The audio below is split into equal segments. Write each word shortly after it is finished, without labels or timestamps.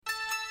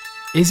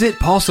Is it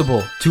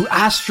possible to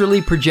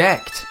astrally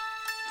project?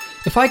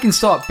 If I can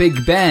stop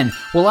Big Ben,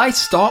 will I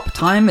stop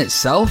time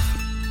itself?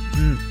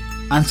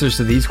 Answers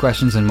to these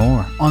questions and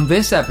more on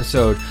this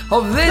episode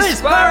of This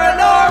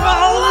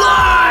Paranormal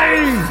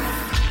Live!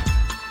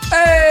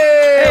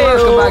 Hey!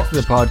 Welcome back to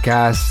the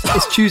podcast.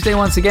 It's Tuesday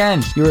once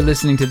again. You're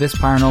listening to This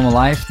Paranormal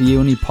Life, the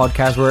only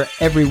podcast where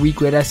every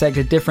week we dissect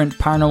a different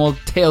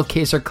paranormal tale,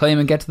 case, or claim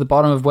and get to the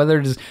bottom of whether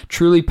it is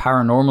truly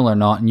paranormal or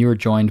not. And you are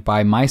joined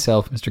by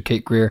myself, Mr.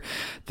 Kate Greer,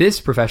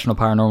 this professional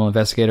paranormal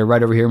investigator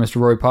right over here, Mr.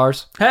 Rory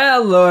Powers.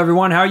 Hello,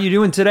 everyone. How are you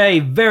doing today?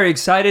 Very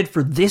excited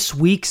for this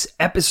week's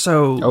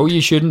episode. Oh,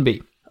 you shouldn't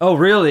be. Oh,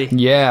 really?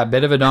 Yeah, a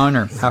bit of a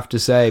downer, have to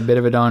say. Bit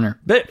of a downer.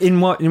 But in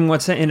what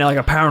sense? In like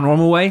a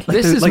paranormal way? Like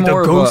this is like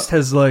more the ghost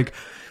has like,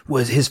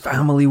 was his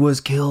family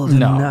was killed?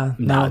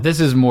 No. This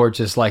is more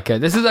just like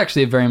this is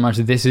actually very much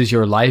this is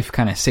your life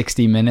kind of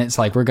 60 minutes.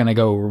 Like we're going to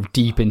go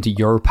deep into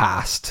your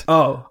past.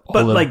 Oh,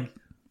 but like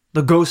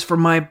the ghosts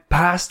from my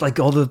past, like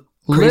all the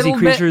crazy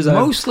creatures.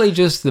 Mostly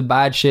just the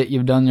bad shit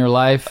you've done in your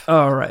life.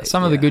 All right.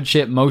 Some of the good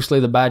shit, mostly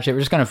the bad shit.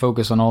 We're just going to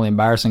focus on all the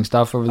embarrassing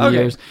stuff over the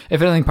years.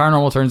 If anything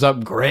paranormal turns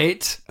up,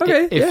 great.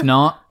 Okay. If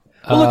not...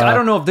 Well, look, I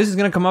don't know if this is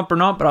going to come up or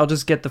not, but I'll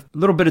just get the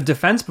little bit of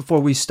defense before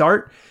we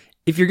start.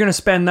 If you're going to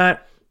spend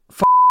that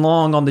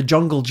long on the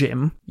jungle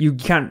gym, you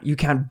can't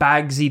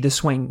bagsy the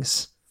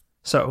swings.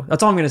 So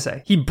that's all I'm going to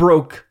say. He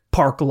broke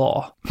park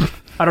law.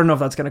 I don't know if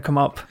that's going to come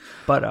up,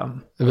 but...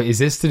 Wait, is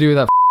this to do with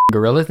that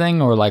gorilla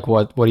thing, or like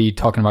what are you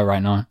talking about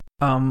right now?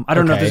 I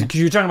don't know if this, because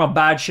you're talking about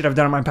bad shit I've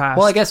done in my past.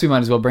 Well, I guess we might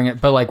as well bring it,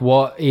 but like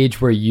what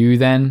age were you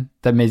then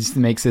that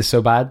makes this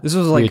so bad? This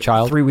was like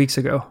 3 weeks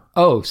ago.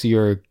 Oh, so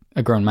you're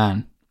a grown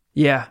man.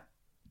 Yeah.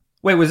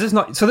 Wait, was this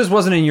not... So this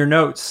wasn't in your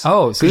notes?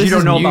 Oh, so this you don't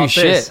is know new about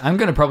shit. this. I'm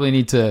going to probably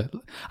need to...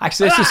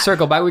 Actually, let's just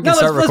circle back. We can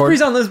start recording.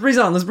 Let's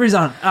breeze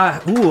on.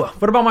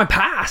 What about my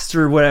past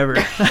or whatever?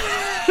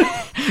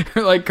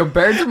 Like,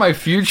 compared to my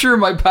future,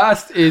 my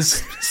past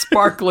is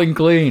sparkling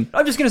clean.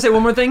 I'm just going to say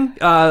one more thing.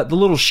 The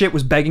little shit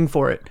was begging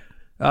for it.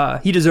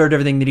 He deserved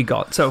everything that he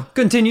got. So,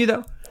 continue,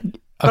 though.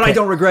 But I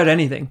don't regret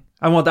anything.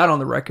 I want that on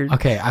the record.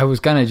 Okay, I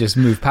was going to just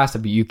move past it,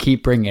 but you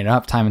keep bringing it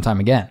up time and time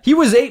again. He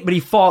was 8, but he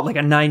fought like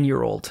a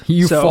 9-year-old.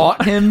 You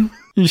fought him?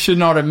 You should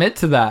not admit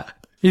to that.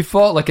 He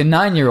fought like a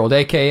 9-year-old,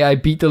 aka I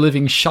beat the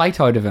living shite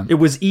out of him. It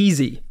was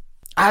easy.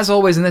 As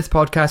always in this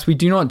podcast, we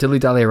do not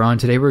dilly-dally around.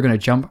 Today we're going to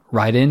jump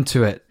right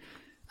into it.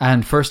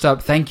 And first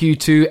up, thank you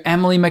to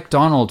Emily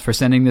McDonald for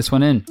sending this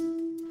one in.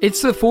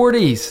 It's the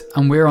 40s,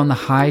 and we're on the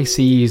high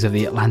seas of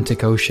the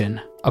Atlantic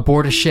Ocean.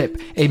 Aboard a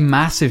ship, a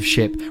massive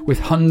ship with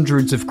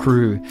hundreds of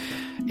crew.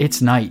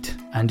 It's night,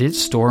 and it's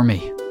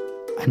stormy.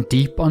 And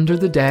deep under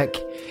the deck,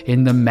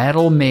 in the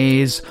metal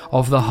maze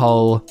of the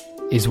hull,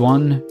 is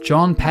one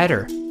John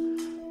Petter,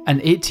 an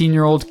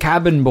 18-year-old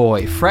cabin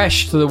boy,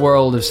 fresh to the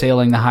world of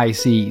sailing the high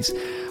seas.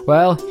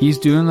 Well, he's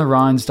doing the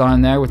rounds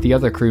down there with the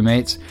other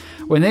crewmates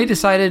when they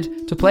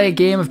decided to play a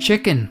game of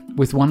chicken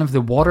with one of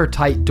the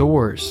watertight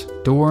doors,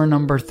 door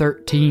number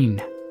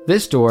 13.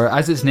 This door,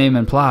 as its name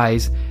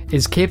implies,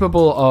 is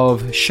capable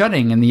of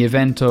shutting in the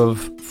event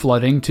of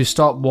flooding to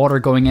stop water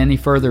going any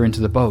further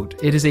into the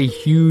boat. It is a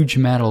huge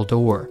metal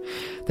door.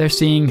 They're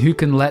seeing who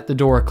can let the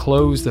door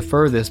close the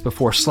furthest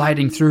before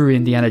sliding through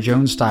Indiana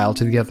Jones style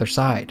to the other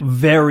side.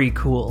 Very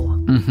cool.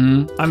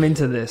 Mm-hmm. I'm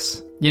into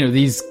this. You know,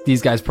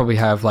 these guys probably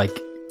have like,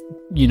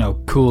 you know,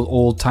 cool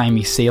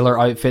old-timey sailor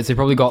outfits. They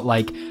probably got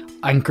like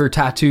anchor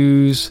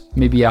tattoos,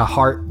 maybe a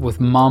heart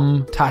with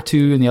mum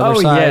tattoo on the other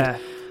side.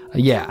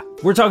 Yeah.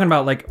 We're talking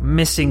about like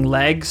missing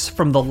legs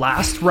from the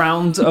last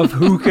round of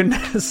who can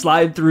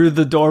slide through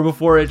the door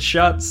before it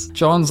shuts.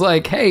 John's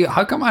like, hey,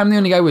 how come I'm the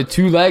only guy with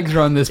 2 legs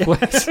around this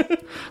place?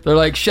 They're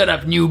like, shut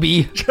up,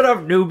 newbie. Shut up,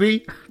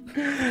 newbie.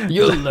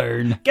 You'll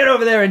learn. Get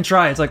over there and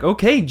try. It's like,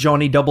 okay,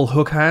 Johnny double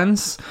hook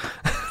hands.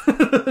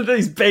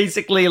 He's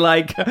basically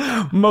like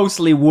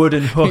mostly wood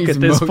and hook at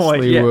this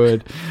point. Mostly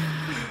wood.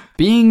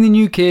 Being the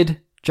new kid,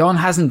 John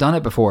hasn't done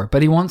it before,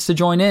 but he wants to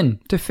join in,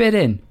 to fit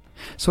in.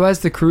 So as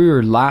the crew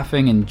are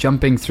laughing and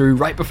jumping through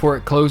right before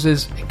it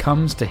closes, it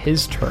comes to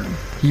his turn.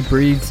 He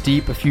breathes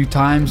deep a few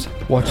times,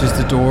 watches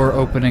the door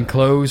open and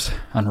close,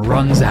 and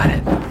runs at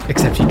it.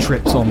 Except he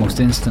trips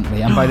almost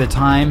instantly, and by the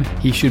time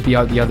he should be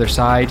out the other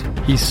side,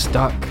 he's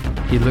stuck.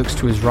 He looks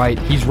to his right.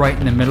 He's right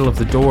in the middle of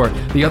the door.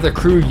 The other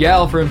crew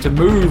yell for him to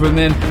move, and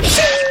then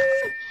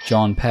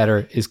John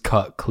Petter is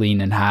cut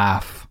clean in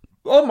half.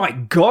 Oh my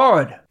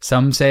god!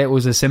 Some say it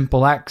was a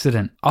simple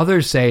accident.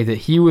 Others say that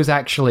he was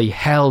actually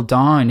held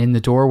down in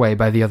the doorway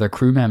by the other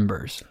crew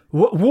members.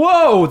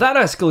 Whoa, that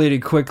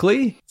escalated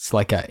quickly. It's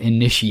like an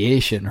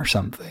initiation or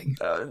something.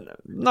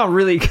 Not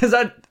really, because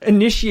that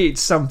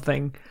initiates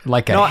something.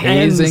 Like a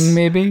hazing, ends.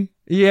 maybe?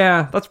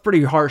 Yeah, that's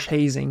pretty harsh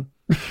hazing.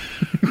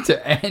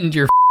 To end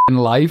your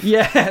life?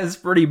 Yeah, it's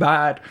pretty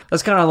bad.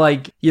 That's kind of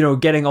like, you know,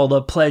 getting all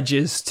the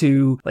pledges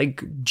to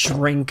like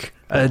drink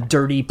a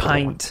dirty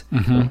pint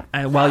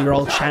and while you're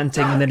all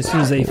chanting, and then as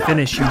soon as they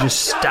finish you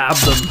just stab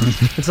them.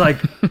 It's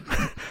like,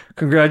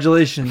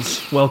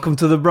 congratulations, welcome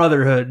to the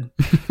brotherhood.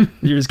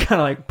 You're just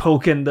kind of like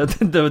poking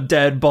the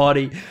dead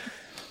body.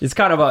 It's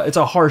kind of it's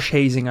a harsh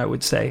hazing, I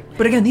would say.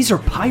 But again, these are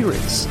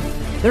pirates.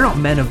 They're not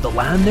men of the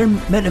land, they're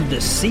men of the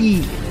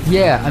sea.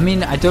 Yeah, I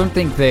mean, I don't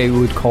think they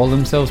would call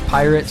themselves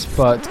pirates,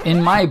 but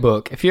in my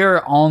book, if you're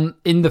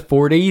in the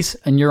 40s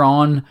and you're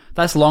on,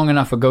 that's long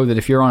enough ago that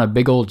if you're on a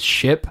big old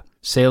ship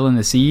sailing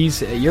the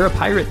seas, you're a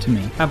pirate to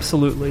me.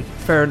 Absolutely.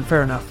 Fair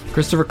enough.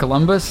 Christopher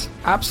Columbus,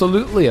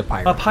 absolutely a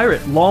pirate. A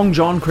pirate. Long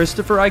John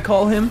Christopher, I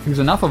call him. He was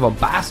enough of a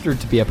bastard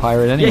to be a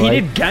pirate anyway. Yeah,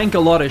 he did gank a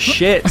lot of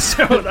shit,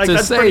 so like, To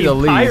that's say pretty the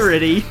least.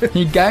 piratey.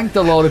 He ganked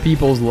a lot of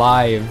people's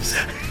lives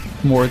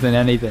more than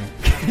anything.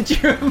 Could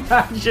you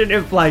imagine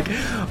if, like,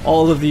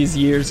 all of these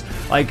years,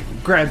 like,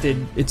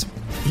 granted,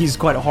 he's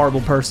quite a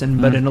horrible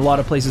person, but in a lot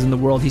of places in the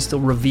world, he's still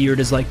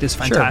revered as, like, this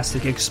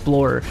fantastic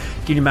explorer.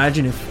 Can you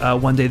imagine if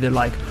one day they're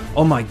like,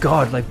 oh my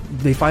god, like,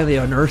 they finally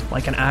unearthed,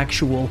 like, an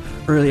actual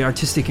early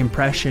artistic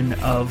impression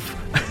of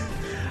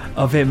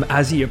him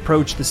as he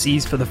approached the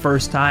seas for the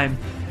first time,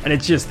 and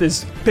it's just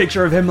this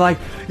picture of him like,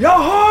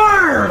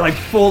 yahar! Like,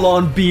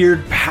 full-on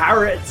beard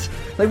parrot.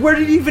 Like, where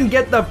did he even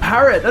get the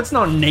parrot? That's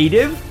not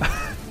native.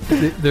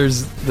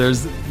 There's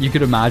you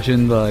could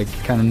imagine the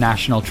like, kind of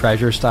National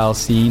Treasure style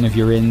scene if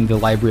you're in the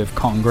Library of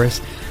Congress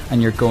and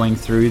you're going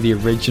through the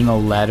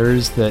original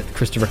letters that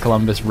Christopher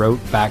Columbus wrote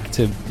back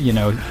to,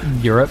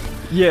 Europe.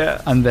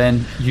 Yeah. And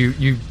then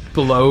you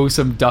blow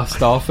some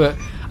dust off it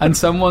and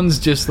someone's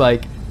just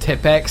like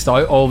Tipp-X'd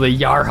out all the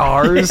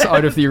yarhars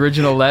out of the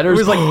original letters.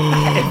 It was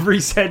like every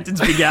sentence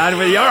began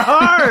with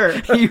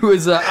yarhar. He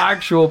was an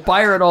actual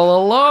pirate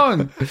all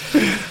along.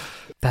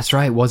 That's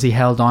right. Was he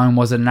held on?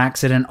 Was it an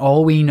accident?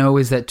 All we know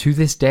is that to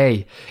this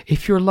day,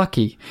 if you're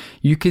lucky,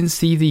 you can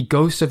see the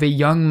ghost of a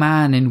young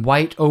man in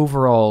white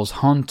overalls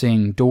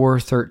haunting door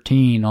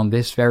 13 on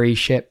this very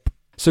ship.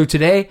 So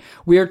today,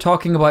 we are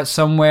talking about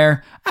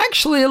somewhere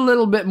actually a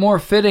little bit more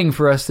fitting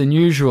for us than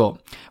usual.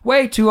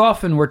 Way too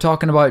often we're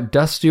talking about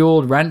dusty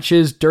old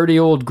ranches, dirty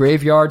old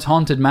graveyards,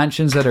 haunted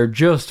mansions that are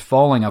just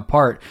falling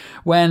apart,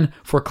 when,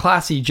 for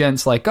classy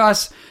gents like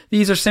us,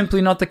 these are simply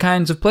not the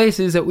kinds of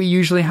places that we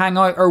usually hang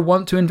out or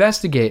want to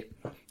investigate.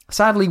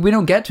 Sadly, we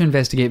don't get to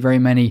investigate very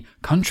many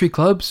country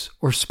clubs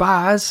or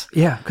spas.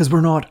 Yeah, because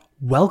we're not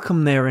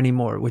welcome there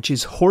anymore, which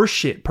is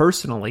horseshit,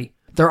 personally.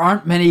 There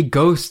aren't many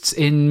ghosts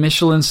in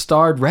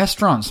Michelin-starred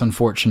restaurants,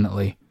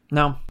 unfortunately.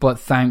 No. But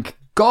thank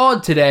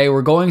God today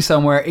we're going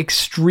somewhere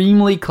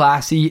extremely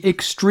classy,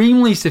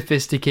 extremely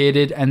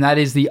sophisticated, and that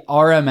is the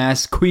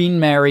RMS Queen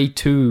Mary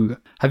II.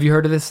 Have you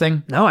heard of this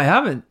thing? No, I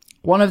haven't.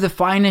 One of the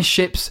finest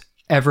ships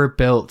ever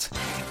built.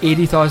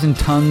 80,000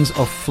 tons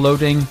of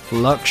floating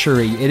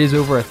luxury. It is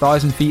over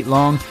 1,000 feet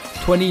long,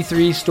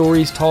 23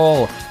 stories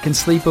tall, can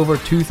sleep over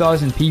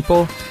 2,000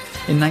 people.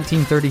 In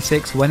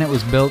 1936, when it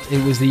was built,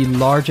 it was the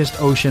largest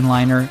ocean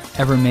liner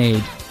ever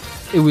made.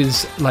 It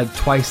was like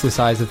twice the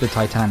size of the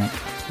Titanic.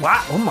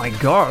 Wow. Oh my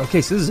god.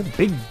 Okay, so this is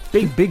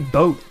a big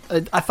boat.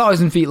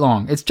 1,000 feet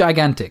long. It's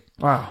gigantic.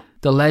 Wow.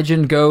 The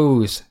legend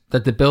goes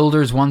that the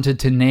builders wanted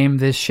to name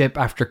this ship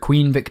after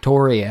Queen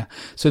Victoria.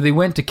 So they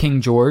went to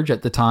King George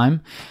at the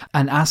time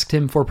and asked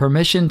him for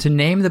permission to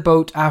name the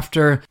boat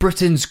after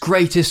Britain's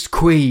greatest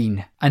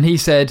queen. And he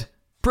said,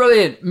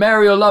 brilliant,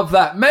 Mary will love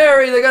that.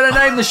 Mary, they're going to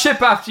name the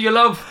ship after you,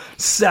 love.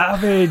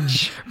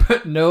 Savage.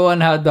 But no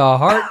one had the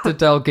heart to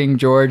tell King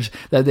George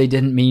that they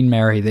didn't mean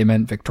Mary, they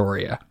meant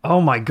Victoria.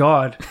 Oh my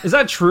god. Is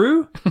that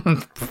true?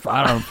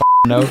 I don't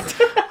know.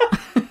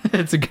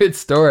 It's a good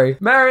story.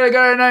 Mary, they're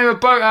going to name a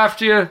boat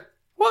after you.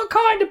 What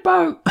kind of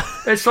boat?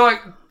 It's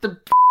like the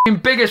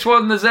biggest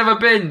one there's ever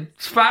been.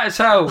 It's fat as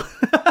hell.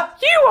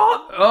 You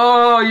what?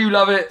 Oh, you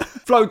love it.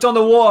 Floats on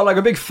the water like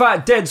a big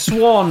fat dead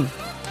swan.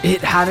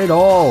 It had it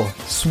all.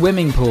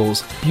 Swimming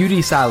pools,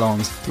 beauty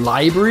salons,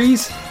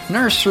 libraries,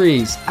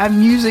 nurseries, a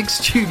music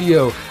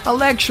studio, a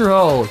lecture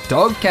hall,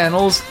 dog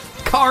kennels,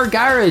 car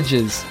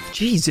garages.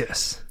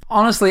 Jesus.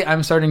 Honestly,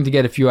 I'm starting to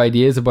get a few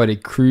ideas about a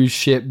cruise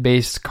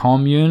ship-based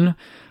commune,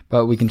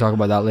 but we can talk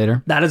about that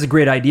later. That is a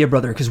great idea,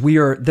 brother, because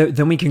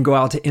then we can go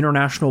out to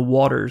international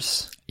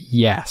waters.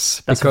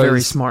 Yes. That's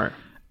very smart.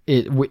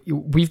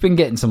 We've been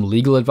getting some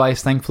legal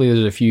advice. Thankfully,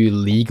 there's a few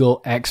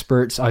legal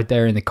experts out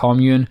there in the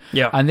commune.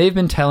 Yeah. And they've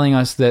been telling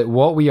us that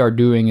what we are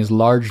doing is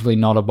largely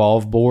not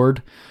above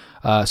board.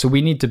 So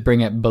we need to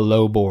bring it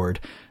below board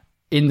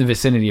in the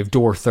vicinity of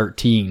door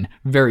 13,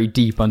 very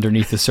deep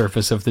underneath the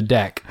surface of the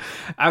deck.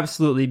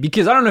 Absolutely.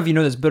 Because I don't know if you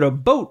know this, but a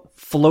boat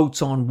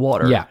floats on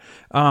water. Yeah.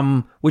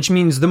 Which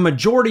means the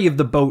majority of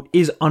the boat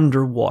is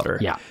underwater.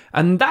 Yeah.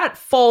 And that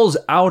falls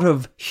out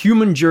of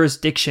human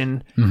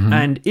jurisdiction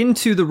and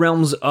into the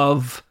realms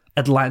of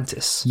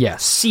Atlantis.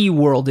 Yes. Sea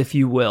world, if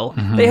you will.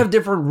 They have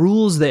different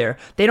rules there.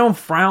 They don't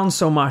frown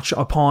so much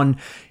upon,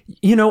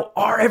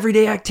 our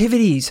everyday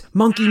activities.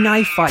 Monkey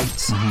knife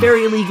fights.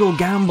 Very illegal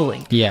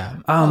gambling. Yeah.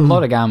 A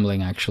lot of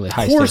gambling, actually.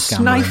 Horse High-stakes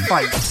gambling. knife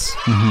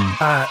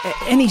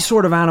fights. Any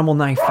sort of animal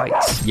knife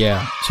fights.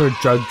 Yeah. Sort of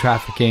drug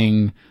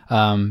trafficking.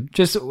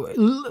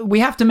 We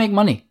have to make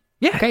money.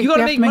 Yeah, Okay? you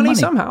gotta We have make to money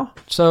somehow.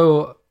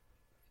 So,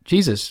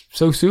 Jesus,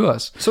 so sue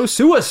us. So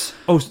sue us.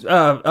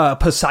 Oh,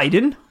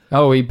 Poseidon.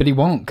 Oh, but he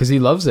won't because he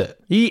loves it.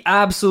 He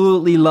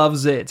absolutely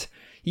loves it.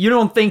 You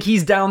don't think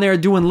he's down there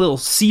doing little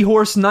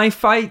seahorse knife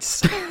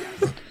fights?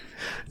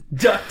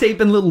 Duct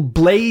taping little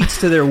blades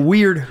to their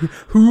weird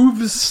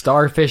hooves.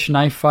 Starfish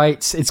knife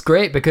fights. It's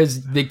great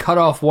because they cut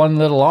off one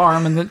little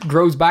arm and it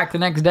grows back the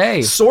next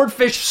day.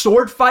 Swordfish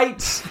sword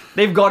fights.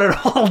 They've got it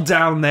all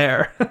down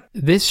there.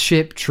 This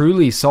ship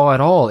truly saw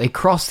it all. It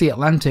crossed the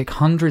Atlantic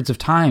hundreds of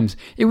times.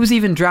 It was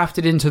even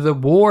drafted into the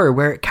war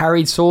where it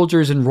carried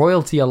soldiers and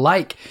royalty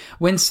alike.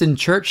 Winston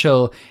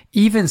Churchill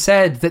even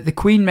said that the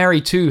Queen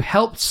Mary II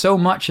helped so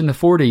much in the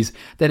 40s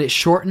that it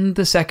shortened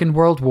the Second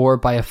World War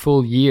by a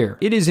full year.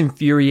 It is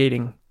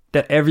infuriating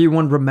that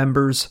everyone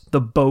remembers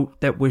the boat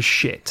that was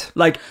shit.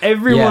 Like,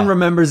 everyone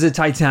remembers the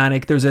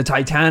Titanic. There's a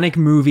Titanic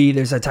movie.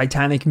 There's a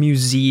Titanic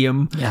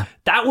museum. Yeah.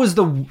 That was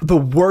the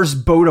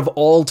worst boat of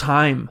all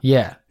time.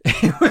 Yeah.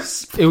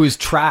 It was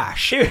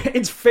trash.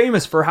 It's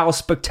famous for how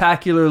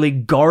spectacularly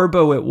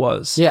garbo it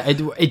was. Yeah,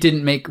 it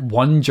didn't make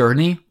one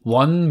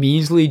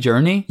measly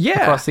journey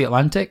across the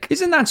Atlantic.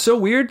 Isn't that so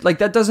weird? Like,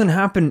 that doesn't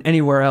happen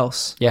anywhere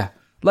else. Yeah.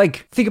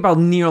 Like, think about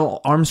Neil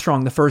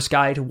Armstrong, the first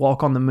guy to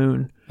walk on the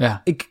moon. Yeah.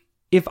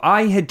 If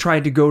I had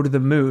tried to go to the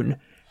moon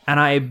and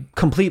I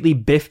completely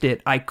biffed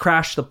it, I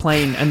crashed the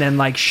plane and then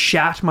like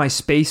shat my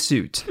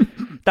spacesuit,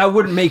 that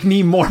wouldn't make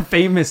me more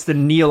famous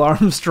than Neil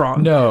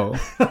Armstrong. No.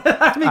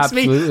 that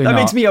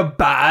makes me a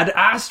bad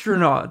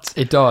astronaut.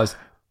 It does.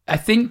 I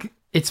think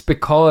it's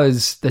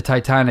because the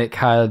Titanic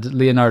had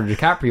Leonardo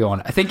DiCaprio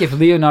on it. I think if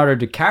Leonardo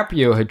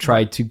DiCaprio had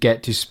tried to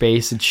get to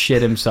space and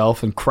shit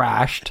himself and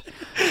crashed,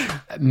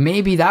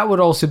 maybe that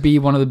would also be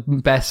one of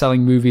the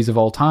best-selling movies of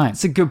all time.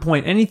 It's a good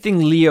point.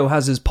 Anything Leo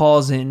has his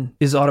paws in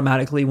is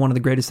automatically one of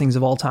the greatest things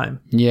of all time.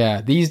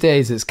 Yeah, these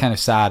days it's kind of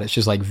sad. It's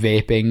just like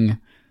vaping,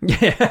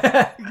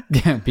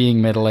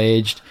 being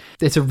middle-aged.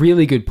 It's a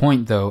really good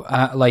point, though.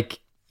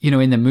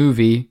 In the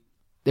movie,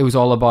 it was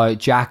all about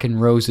Jack and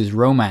Rose's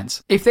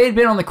romance. If they had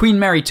been on the Queen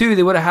Mary 2,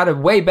 they would have had a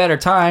way better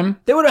time.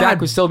 Jack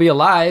would still be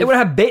alive. They would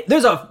have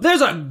there's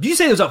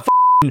a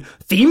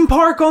theme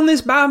park on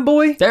this bad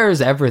boy? There's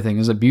everything.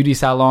 There's a beauty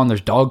salon.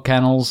 There's dog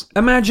kennels.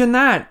 Imagine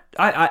that.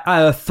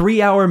 A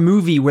 3-hour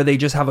movie where they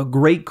just have a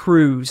great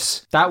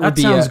cruise. That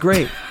sounds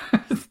great.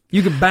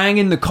 You could bang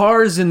in the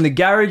cars in the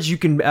garage. You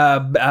can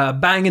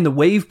bang in the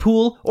wave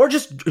pool, or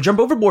just jump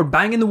overboard,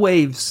 bang in the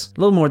waves. A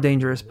little more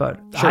dangerous, but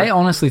sure. I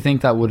honestly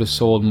think that would have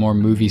sold more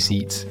movie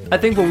seats. I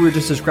think what we were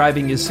just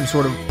describing is some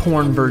sort of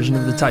porn version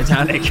of the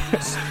Titanic,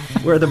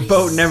 where the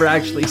boat never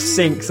actually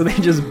sinks, so they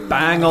just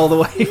bang all the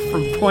way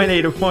from point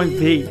A to point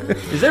B.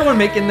 Is anyone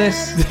making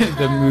this?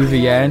 The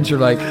movie ends. You're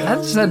like, that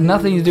just had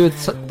nothing to do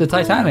with the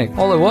Titanic.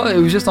 All it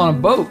was just on a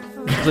boat.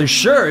 Like,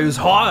 sure, it was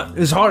hot. It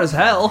was hot as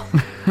hell.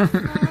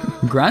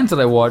 Granted,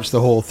 I watched the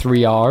whole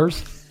 3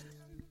 hours.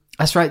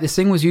 That's right, this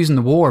thing was used in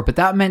the war, but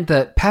that meant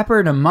that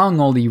peppered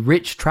among all the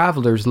rich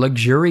travelers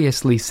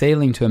luxuriously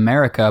sailing to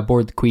America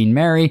aboard the Queen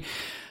Mary,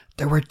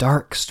 there were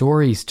dark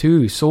stories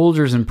too.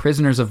 Soldiers and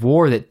prisoners of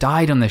war that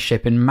died on the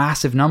ship in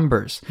massive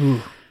numbers.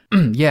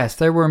 Yes,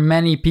 there were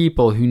many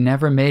people who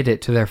never made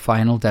it to their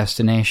final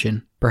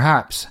destination.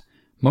 Perhaps,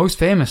 most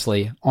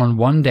famously, on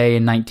one day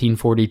in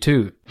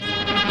 1942.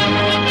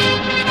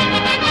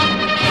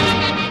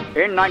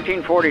 In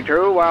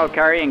 1942, while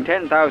carrying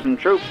 10,000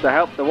 troops to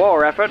help the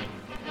war effort,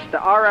 the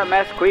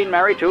RMS Queen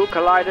Mary II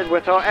collided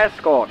with her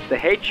escort, the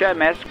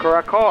HMS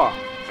Curacao,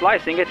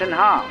 slicing it in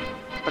half.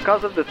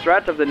 Because of the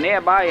threat of the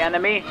nearby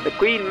enemy, the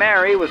Queen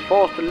Mary was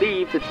forced to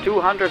leave the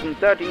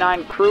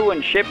 239 crew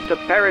and ship to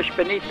perish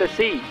beneath the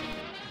sea.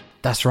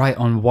 That's right,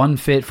 on one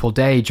fateful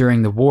day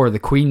during the war, the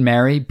Queen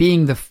Mary,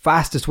 being the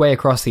fastest way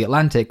across the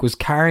Atlantic, was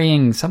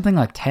carrying something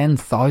like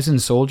 10,000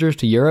 soldiers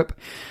to Europe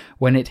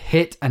when it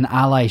hit an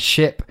Allied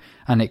ship,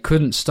 and it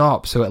couldn't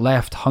stop, so it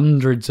left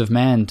hundreds of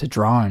men to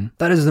drown.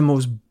 That is the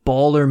most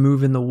baller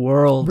move in the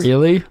world.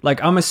 Really?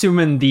 Like, I'm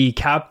assuming the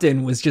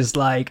captain was just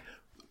like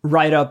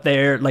right up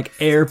there, like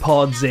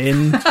AirPods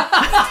in.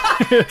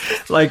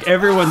 Like,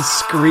 everyone's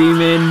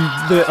screaming,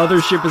 the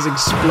other ship is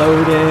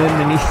exploding,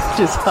 and he's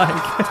just like,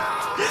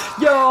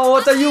 yo,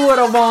 what do you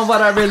want,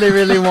 what I really,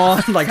 really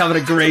want? Like,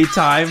 having a great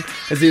time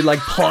as they like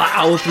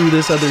plow through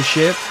this other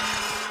ship.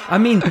 I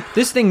mean,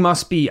 this thing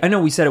must be, I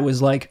know we said it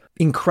was like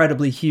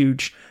incredibly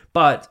huge,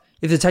 but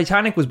if the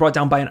Titanic was brought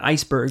down by an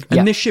iceberg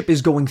and this ship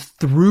is going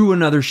through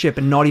another ship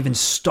and not even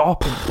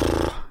stopping.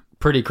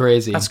 Pretty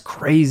crazy. That's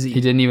crazy. He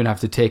didn't even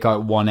have to take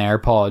out one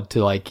AirPod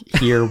to like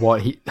hear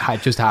what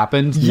had just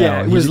happened.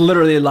 Yeah, it was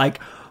literally like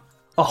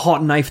a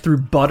hot knife through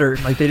butter.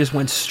 Like, they just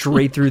went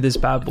straight through this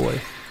bad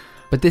boy.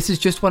 But this is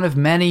just one of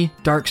many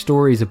dark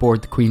stories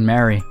aboard the Queen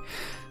Mary.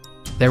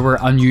 There were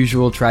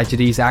unusual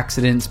tragedies,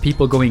 accidents,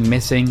 people going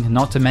missing,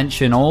 not to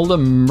mention all the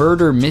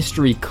murder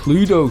mystery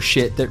Cluedo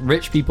shit that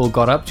rich people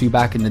got up to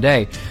back in the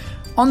day.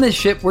 On this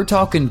ship, we're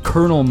talking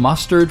Colonel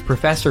Mustard,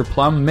 Professor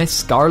Plum, Miss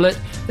Scarlet.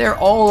 They're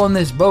all on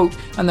this boat,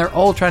 and they're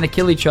all trying to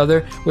kill each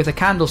other with a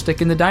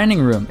candlestick in the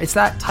dining room. It's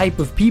that type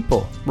of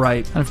people.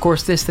 Right. And of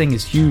course, this thing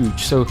is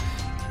huge, so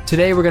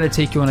today we're going to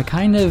take you on a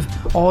kind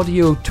of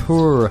audio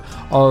tour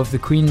of the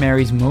Queen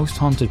Mary's most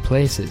haunted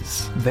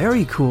places.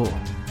 Very cool.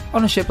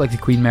 On a ship like the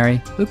Queen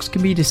Mary, looks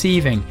can be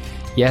deceiving.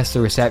 Yes,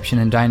 the reception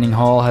and dining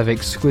hall have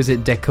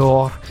exquisite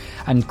decor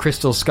and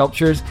crystal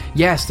sculptures.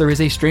 Yes, there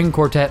is a string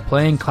quartet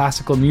playing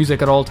classical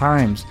music at all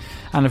times.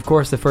 And of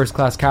course, the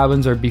first-class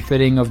cabins are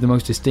befitting of the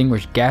most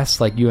distinguished guests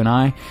like you and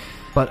I.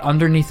 But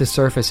underneath the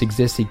surface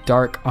exists a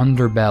dark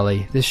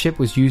underbelly. This ship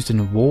was used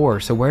in war,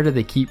 so where do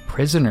they keep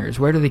prisoners?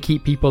 Where do they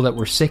keep people that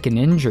were sick and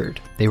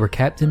injured? They were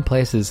kept in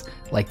places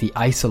like the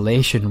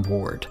isolation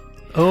ward.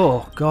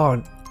 Oh,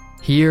 God.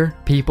 Here,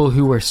 people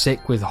who were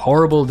sick with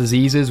horrible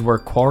diseases were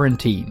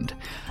quarantined,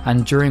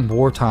 and during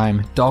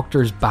wartime,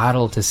 doctors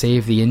battled to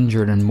save the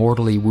injured and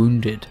mortally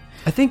wounded.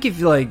 I think if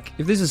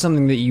this is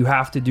something that you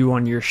have to do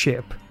on your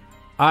ship,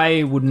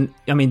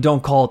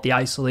 don't call it the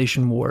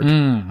isolation ward.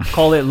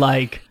 Call it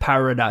like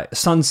Paradise,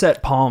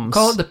 Sunset Palms.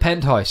 Call it the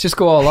penthouse. Just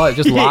go all out.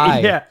 Just lie.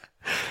 Yeah.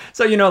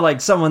 So,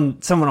 someone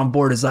on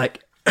board is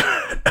like,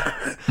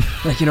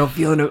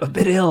 feeling a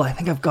bit ill. I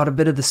think I've got a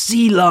bit of the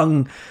sea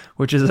lung,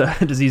 which is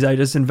a disease I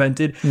just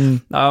invented.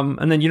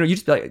 And then, you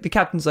just be like, the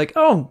captain's like,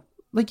 oh,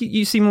 like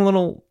you seem a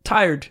little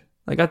tired.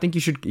 Like, I think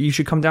you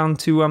should come down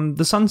to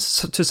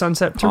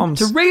Sunset Palms.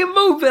 To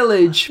Rainbow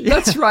Village.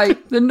 That's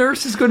right. The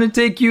nurse is going to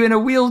take you in a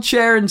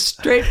wheelchair and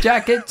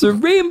straitjacket to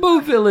Rainbow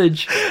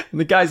Village. And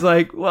the guy's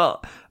like,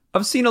 well,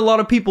 I've seen a lot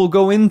of people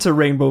go into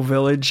Rainbow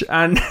Village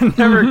and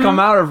never come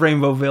out of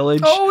Rainbow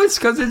Village. Oh, it's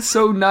because it's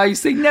so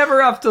nice. They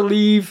never have to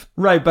leave.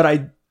 Right,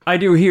 but I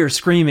do hear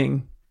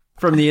screaming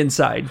from the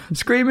inside.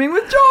 Screaming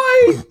with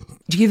joy.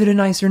 Did you give it a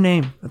nicer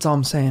name? That's all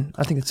I'm saying.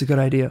 I think it's a good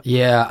idea.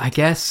 Yeah, I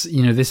guess,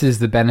 this is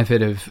the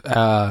benefit of,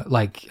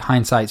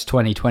 hindsight's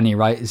 2020,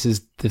 right? This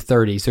is the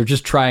 30s. They're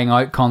just trying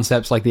out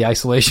concepts like the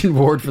isolation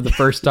ward for the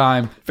first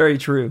time. Very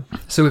true.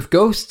 So if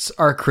ghosts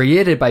are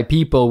created by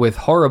people with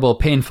horrible,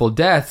 painful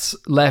deaths,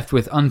 left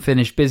with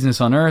unfinished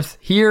business on Earth,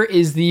 here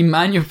is the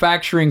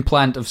manufacturing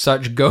plant of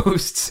such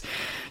ghosts.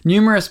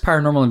 Numerous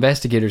paranormal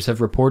investigators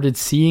have reported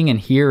seeing and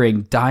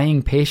hearing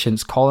dying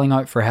patients calling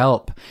out for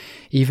help,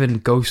 even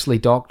ghostly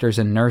doctors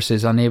and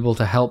nurses unable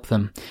to help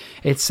them.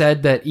 It's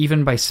said that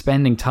even by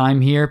spending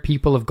time here,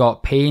 people have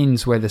got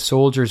pains where the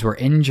soldiers were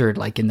injured,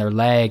 like in their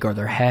leg or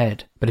their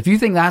head. But if you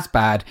think that's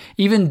bad,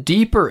 even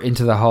deeper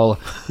into the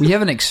hull, we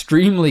have an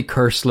extremely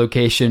cursed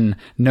location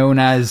known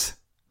as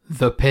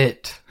the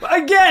Pit.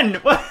 Again,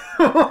 why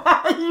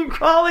are you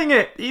calling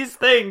it these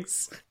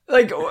things?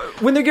 Like,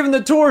 when they're given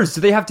the tours,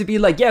 do they have to be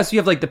like, yes, you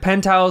have like the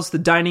penthouse, the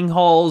dining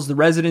halls, the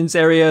residence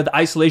area, the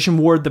isolation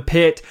ward, the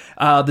pit,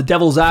 the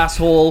devil's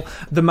asshole,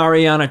 the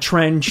Mariana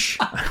Trench,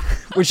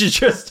 which is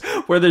just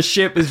where the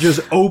ship is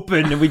just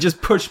open and we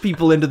just push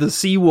people into the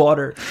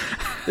seawater.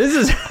 This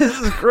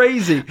is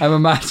crazy. I'm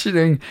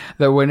imagining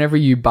that whenever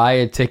you buy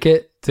a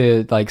ticket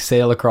to like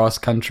sail across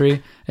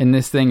country in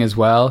this thing as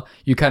well,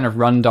 you kind of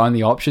run down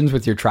the options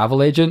with your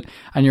travel agent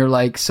and you're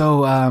like,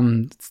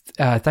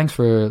 thanks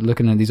for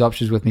looking at these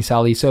options with me,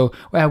 Sally. So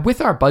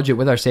with our budget,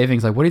 with our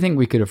savings, like, what do you think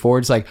we could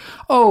afford? It's like,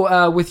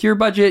 with your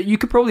budget, you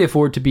could probably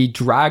afford to be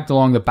dragged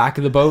along the back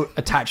of the boat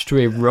attached to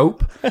a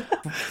rope.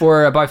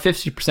 For about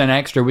 50%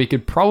 extra, we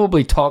could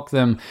probably talk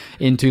them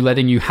into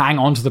letting you hang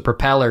onto the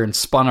propeller and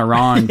spun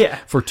around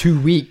for 2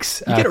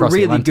 weeks. You get a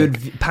really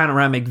good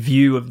panoramic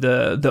view of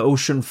the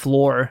ocean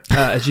floor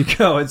as you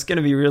go. It's going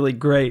to be really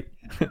great.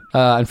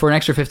 And for an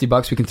extra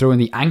 $50, we can throw in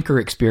the anchor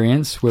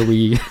experience where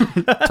we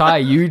tie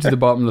you to the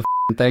bottom of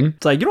the thing.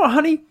 It's like,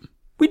 honey,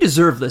 we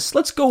deserve this.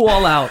 Let's go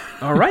all out.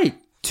 All right.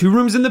 2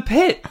 rooms in the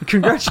pit.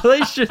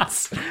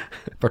 Congratulations.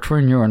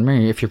 Between you and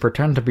me, if you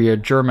pretend to be a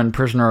German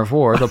prisoner of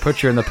war, they'll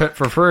put you in the pit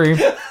for free.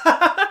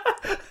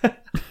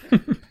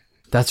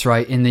 That's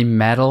right. In the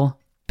metal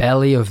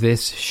belly of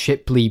this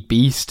shiply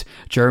beast,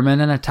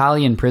 German and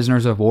Italian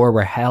prisoners of war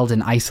were held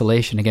in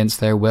isolation against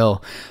their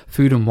will.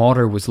 Food and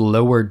water was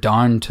lowered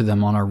down to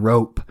them on a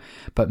rope,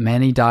 but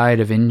many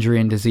died of injury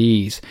and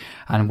disease,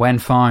 and when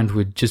found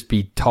would just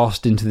be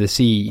tossed into the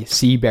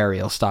sea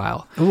burial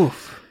style.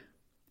 Oof.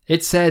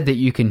 It's said that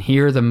you can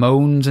hear the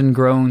moans and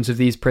groans of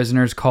these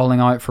prisoners calling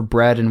out for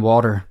bread and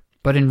water.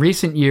 But in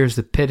recent years,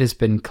 the pit has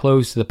been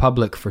closed to the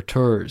public for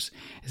tours.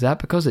 Is that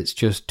because it's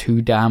just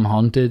too damn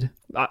haunted?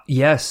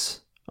 Yes.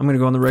 I'm going to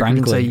go on the record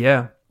and say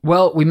yeah.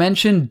 Well, we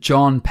mentioned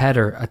John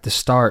Pedder at the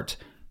start,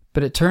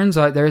 but it turns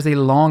out there is a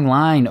long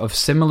line of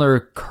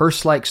similar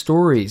curse-like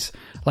stories,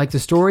 like the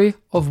story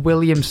of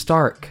William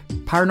Stark.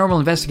 Paranormal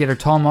investigator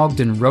Tom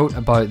Ogden wrote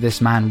about this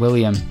man,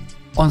 William.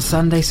 On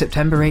Sunday,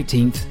 September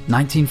 18th,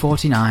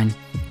 1949,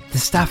 the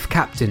staff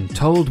captain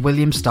told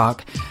William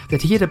Stark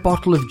that he had a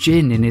bottle of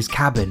gin in his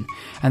cabin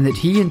and that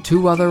he and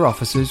 2 other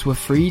officers were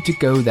free to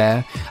go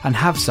there and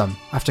have some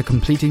after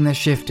completing their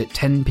shift at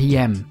 10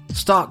 p.m.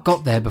 Stark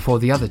got there before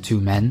the other 2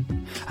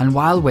 men, and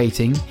while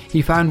waiting,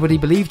 he found what he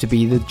believed to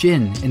be the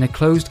gin in a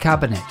closed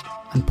cabinet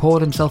and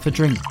poured himself a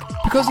drink.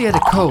 Because he had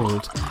a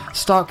cold,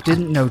 Stark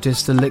didn't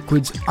notice the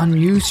liquid's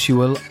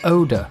unusual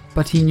odour,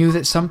 but he knew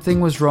that something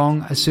was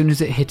wrong as soon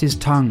as it hit his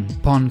tongue.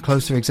 Upon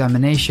closer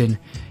examination,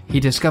 he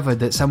discovered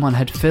that someone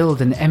had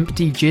filled an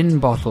empty gin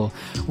bottle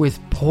with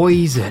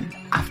poison.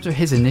 After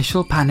his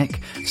initial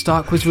panic,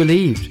 Stark was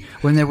relieved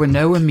when there were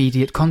no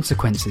immediate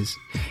consequences.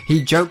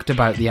 He joked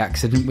about the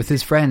accident with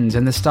his friends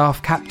and the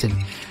staff captain,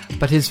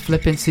 but his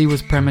flippancy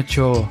was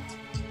premature.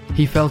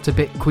 He felt a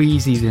bit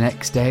queasy the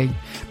next day,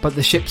 but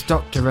the ship's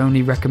doctor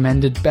only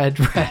recommended bed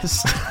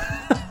rest.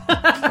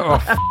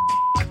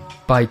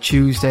 By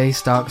Tuesday,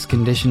 Stark's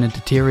condition had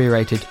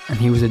deteriorated and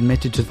he was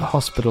admitted to the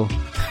hospital.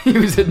 He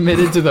was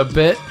admitted to the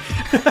bit.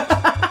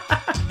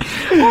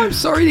 Oh, I'm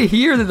sorry to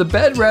hear that the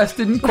bed rest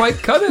didn't quite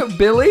cut it,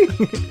 Billy.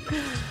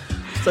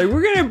 It's like,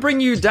 we're going to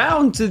bring you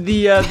down to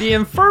the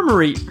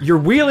infirmary. You're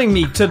wheeling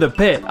me to the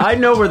pit. I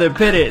know where the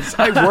pit is.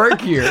 I work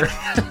here.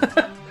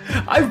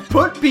 I've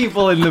put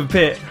people in the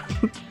pit.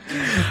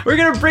 We're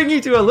going to bring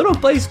you to a little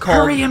place called...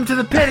 Hurry him to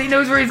the pit, he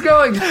knows where he's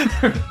going.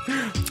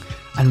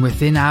 And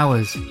within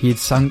hours, he had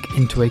sunk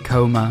into a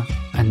coma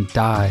and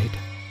died.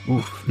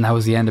 Oof, and that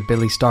was the end of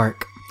Billy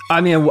Stark.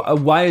 I mean,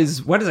 why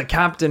does a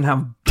captain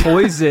have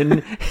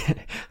poison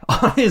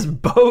on his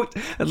boat,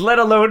 let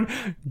alone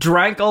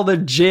drank all the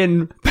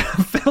gin,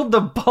 filled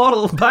the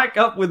bottle back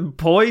up with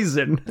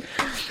poison?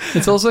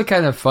 It's also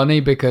kind of funny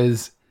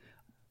because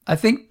I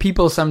think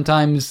people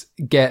sometimes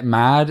get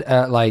mad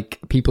at like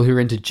people who are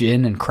into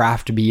gin and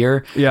craft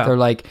beer. Yeah. They're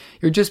like,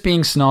 you're just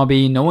being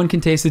snobby. No one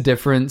can taste the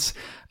difference.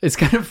 It's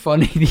kind of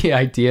funny, the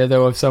idea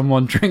though of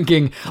someone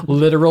drinking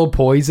literal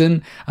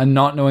poison and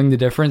not knowing the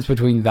difference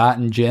between that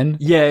and gin.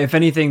 Yeah, if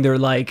anything,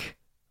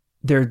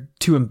 they're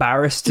too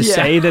embarrassed to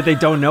say that they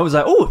don't know. It's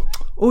like,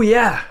 oh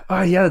yeah,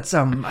 that's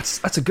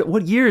a good.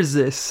 What year is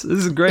this?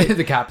 This is great.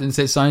 The captain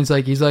says, sounds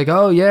like he's like,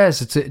 oh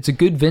yes, it's a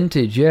good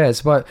vintage. Yeah,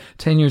 it's about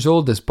 10 years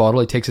old. This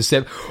bottle. He takes a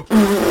sip.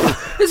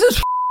 This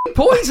is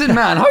poison,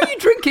 man. How are you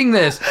drinking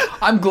this?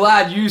 I'm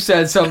glad you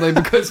said something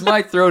because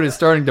my throat is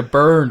starting to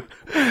burn.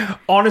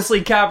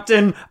 Honestly,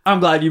 Captain,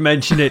 I'm glad you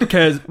mentioned it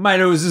because my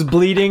nose is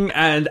bleeding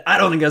and I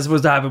don't think that's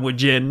supposed to happen with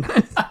gin.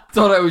 I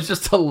thought I was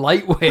just a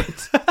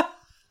lightweight.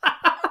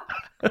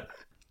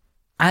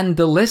 And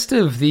the list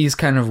of these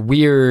kind of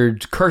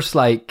weird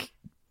curse-like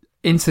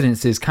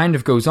incidences kind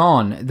of goes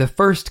on. The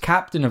first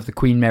captain of the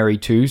Queen Mary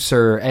 2,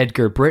 Sir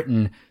Edgar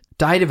Britton,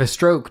 died of a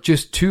stroke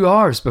just 2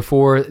 hours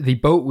before the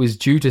boat was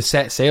due to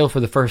set sail for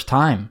the first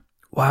time.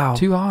 Wow.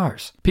 2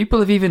 hours.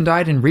 People have even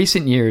died in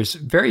recent years.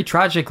 Very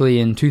tragically,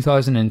 in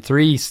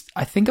 2003,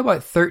 I think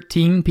about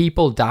 13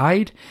 people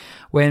died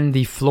when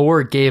the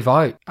floor gave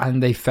out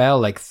and they fell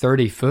like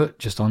 30 foot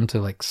just onto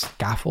like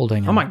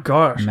scaffolding. Oh my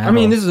gosh. Metal. I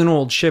mean, this is an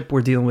old ship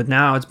we're dealing with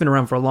now. It's been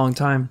around for a long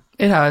time.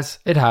 It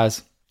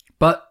has.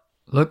 But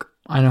look,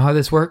 I know how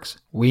this works.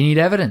 We need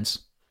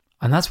evidence.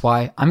 And that's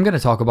why I'm going to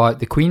talk about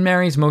the Queen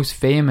Mary's most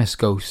famous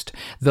ghost,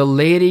 the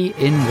Lady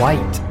in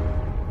White.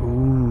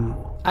 Ooh.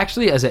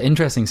 Actually, as an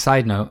interesting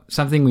side note,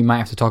 something we might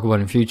have to talk about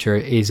in future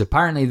is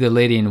apparently the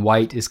Lady in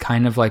White is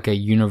kind of like a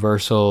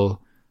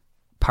universal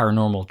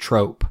paranormal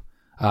trope.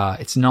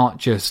 It's not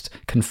just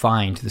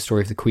confined to the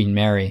story of the Queen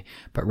Mary,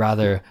 but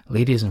rather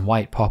ladies in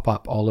white pop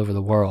up all over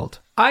the world.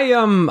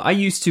 I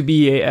used to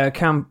be a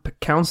camp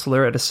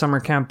counselor at a summer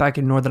camp back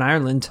in Northern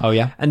Ireland. Oh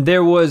yeah, and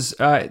there was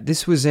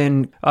it was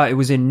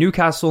in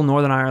Newcastle,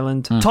 Northern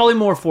Ireland.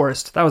 Tollymore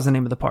Forest, that was the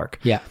name of the park.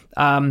 Yeah,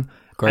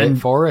 great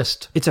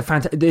forest. It's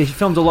they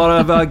filmed a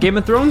lot of Game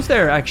of Thrones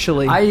there.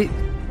 Actually, I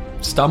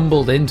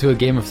stumbled into a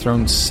Game of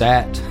Thrones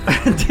set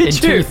in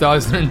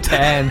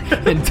 2010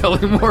 in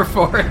Tullymore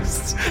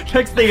Forest.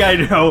 Next thing I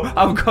know,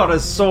 I've got a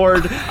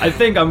sword. I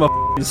think I'm a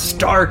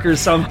Stark or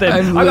something.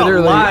 I got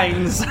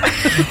lines.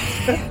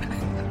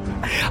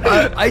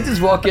 I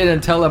just walk in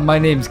and tell them my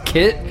name's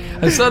Kit,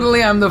 and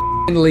suddenly I'm the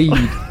lead.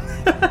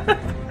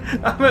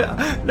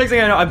 Next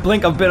thing I know, I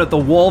blink. I've been at the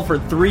wall for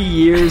 3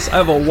 years. I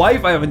have a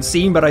wife I haven't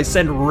seen, but I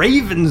send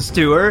ravens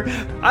to her.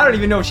 I don't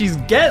even know if she's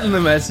getting the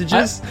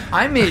messages.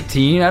 I'm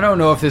 18. I don't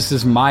know if this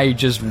is my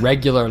just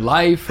regular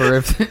life or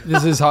if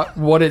this is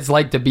what it's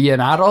like to be an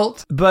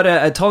adult. But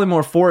at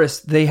Tollymore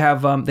Forest, they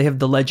have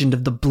the legend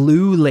of the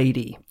Blue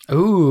Lady.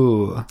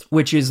 Ooh.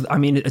 Which is, I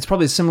mean, it's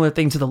probably a similar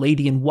thing to the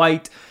Lady in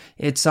White.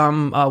 It's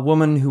a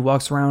woman who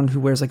walks around who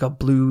wears like a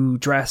blue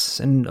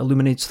dress and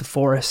illuminates the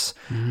forest.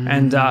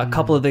 And a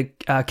couple of the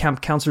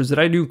camp counselors that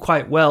I knew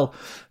quite well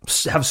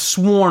have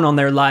sworn on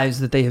their lives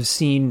that they have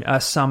seen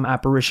some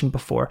apparition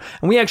before.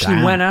 And we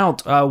actually went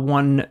out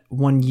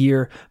one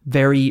year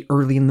very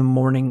early in the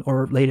morning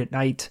or late at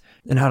night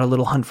and had a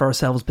little hunt for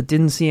ourselves, but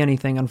didn't see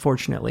anything,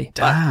 unfortunately.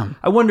 Damn.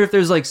 I wonder if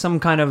there's like some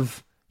kind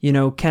of,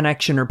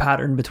 connection or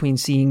pattern between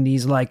seeing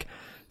these like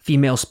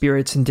female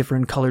spirits in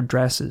different colored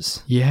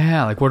dresses.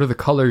 Yeah, like what do the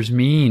colors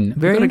mean?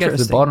 Very We're gonna get to the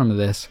interesting. bottom of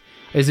this.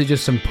 Is it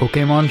just some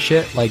Pokemon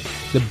shit? Like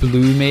the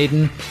blue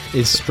maiden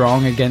is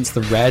strong against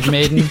the red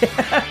maiden,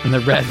 and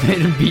the red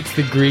maiden beats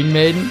the green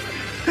maiden?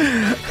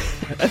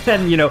 And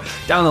then,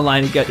 down the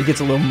line, it gets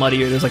a little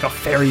muddier. There's like a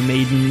fairy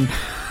maiden.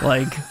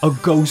 like a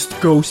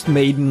ghost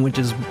maiden, which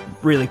is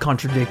really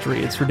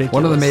contradictory. It's ridiculous.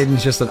 One of the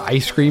maidens just an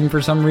ice cream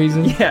for some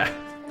reason. Yeah.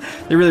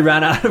 They really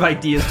ran out of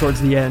ideas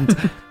towards the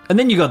end. And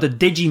then you got the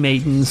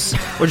Digi-maidens,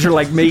 which are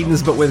like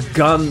maidens but with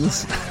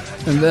guns.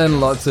 And then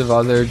lots of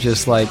other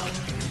just like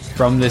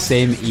from the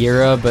same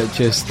era, but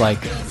just like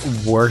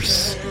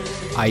worse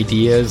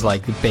ideas,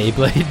 like the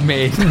Beyblade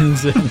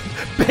maidens and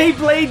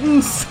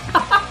Beybladens!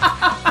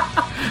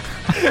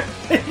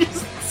 They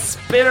just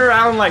spin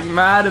around like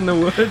mad in the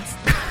woods.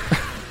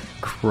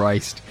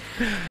 Christ.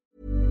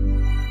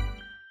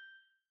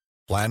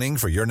 Planning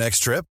for your next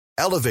trip?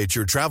 Elevate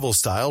your travel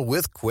style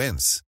with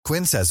Quince.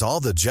 Quince has all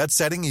the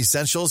jet-setting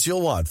essentials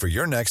you'll want for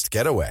your next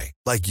getaway,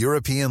 like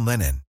European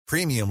linen,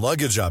 premium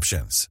luggage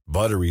options,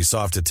 buttery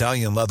soft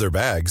Italian leather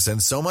bags,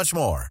 and so much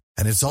more.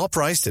 And it's all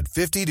priced at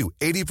 50 to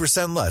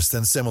 80% less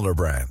than similar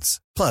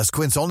brands. Plus,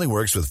 Quince only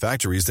works with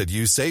factories that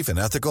use safe and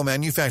ethical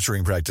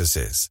manufacturing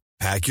practices.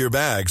 Pack your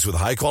bags with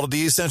high-quality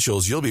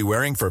essentials you'll be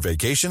wearing for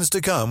vacations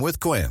to come with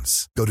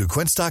Quince. Go to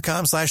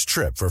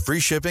quince.com/trip for free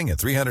shipping and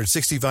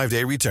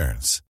 365-day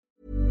returns.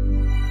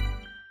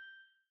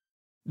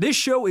 This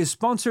show is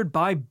sponsored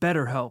by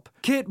BetterHelp.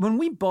 Kit, when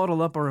we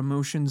bottle up our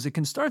emotions, it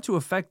can start to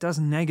affect us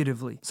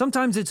negatively.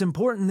 Sometimes it's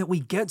important that we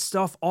get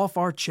stuff off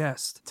our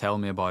chest. Tell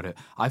me about it.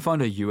 I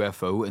found a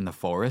UFO in the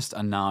forest,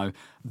 and now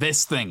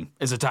this thing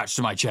is attached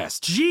to my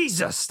chest.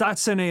 Jesus,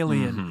 that's an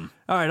alien.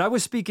 All right, I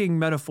was speaking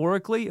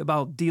metaphorically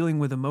about dealing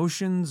with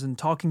emotions and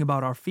talking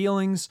about our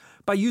feelings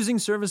by using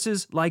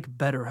services like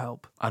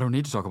BetterHelp. I don't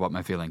need to talk about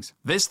my feelings.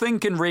 This thing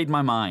can read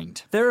my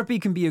mind. Therapy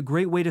can be a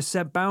great way to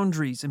set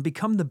boundaries and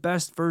become the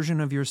best version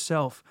of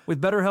yourself.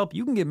 With BetterHelp,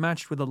 you can get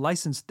matched with a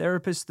licensed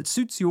therapist that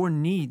suits your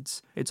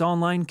needs. It's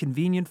online,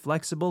 convenient,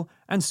 flexible,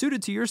 and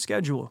suited to your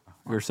schedule.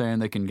 You're saying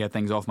they can get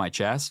things off my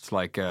chest,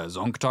 like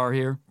Zonktar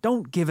here?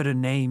 Don't give it a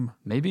name.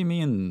 Maybe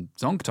me and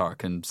Zonktar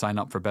can sign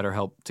up for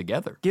BetterHelp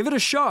together. Give it a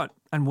shot,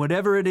 and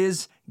whatever it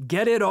is,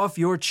 get it off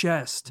your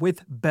chest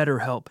with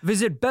BetterHelp.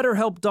 Visit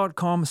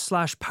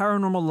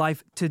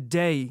betterhelp.com/paranormallife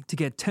today to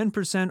get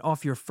 10%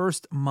 off your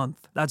first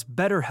month. That's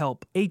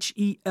BetterHelp,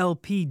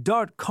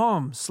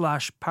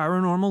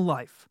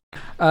 HELP.com/paranormallife.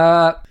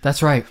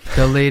 That's right.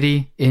 The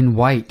Lady in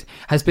White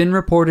has been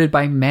reported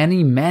by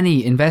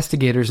many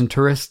investigators and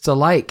tourists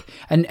alike.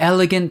 An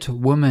elegant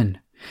woman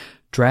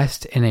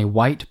dressed in a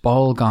white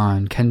ball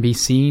gown can be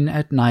seen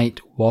at night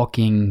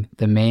walking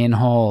the main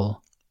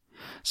hall,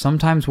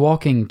 sometimes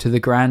walking to the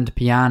grand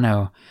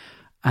piano,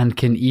 and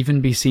can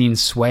even be seen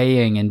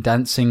swaying and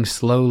dancing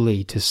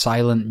slowly to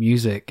silent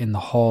music in the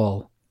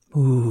hall.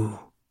 Ooh.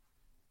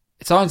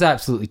 It sounds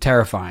absolutely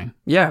terrifying.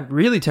 Yeah,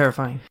 really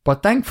terrifying.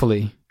 But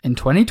thankfully, in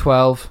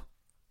 2012,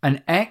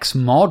 an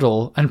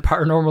ex-model and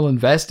paranormal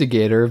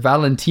investigator,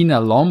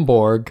 Valentina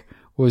Lomborg,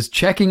 was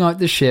checking out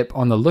the ship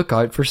on the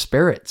lookout for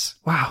spirits.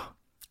 Wow.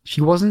 She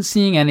wasn't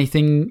seeing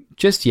anything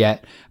just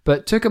yet,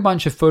 but took a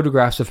bunch of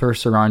photographs of her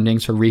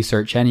surroundings for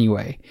research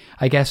anyway.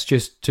 I guess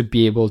just to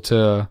be able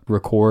to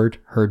record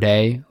her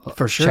day.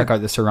 For sure. Check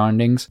out the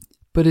surroundings.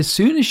 But as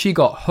soon as she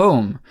got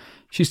home,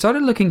 she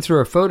started looking through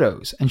her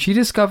photos, and she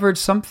discovered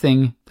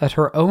something that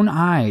her own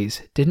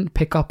eyes didn't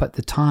pick up at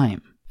the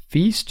time.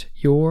 Feast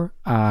your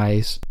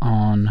eyes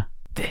on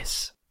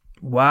this.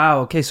 Wow.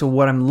 Okay, so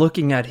what I'm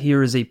looking at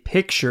here is a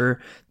picture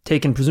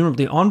taken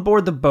presumably on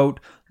board the boat,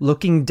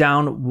 looking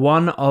down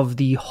one of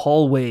the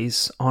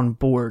hallways on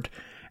board.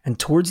 And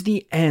towards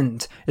the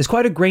end is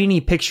quite a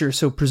grainy picture,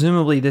 so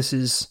presumably this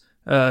is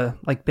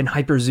like been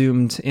hyper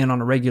zoomed in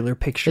on a regular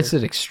picture. It's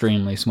an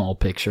extremely small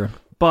picture.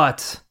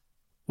 But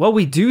what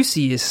we do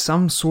see is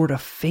some sort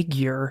of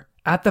figure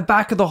at the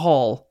back of the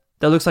hall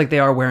that looks like they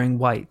are wearing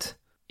white.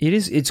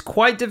 It's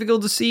quite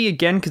difficult to see,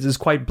 again, because it's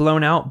quite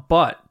blown out,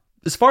 but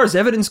as far as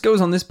evidence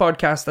goes on this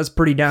podcast, that's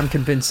pretty damn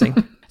convincing.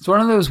 It's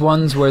one of those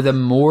ones where the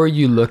more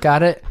you look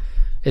at it,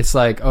 it's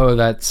like, oh,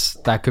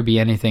 that could be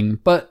anything.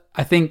 But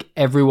I think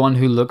everyone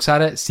who looks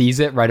at it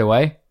sees it right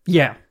away.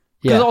 Yeah.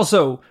 Because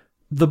also,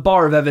 the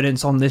bar of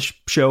evidence on this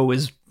show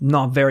is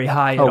not very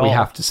high at all. Oh, we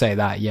have to say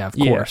that, yeah, of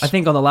course. I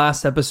think on the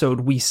last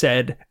episode, we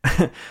said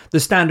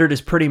the standard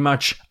is pretty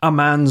much a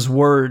man's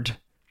word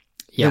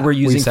that we're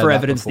using for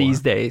evidence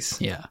these days.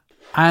 Yeah.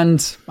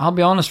 And I'll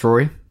be honest,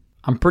 Rory,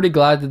 I'm pretty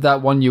glad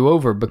that won you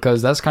over,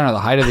 because that's kind of the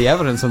height of the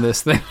evidence on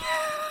this thing.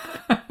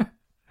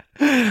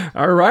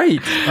 All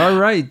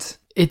right.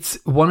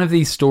 It's one of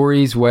these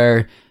stories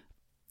where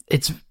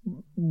it's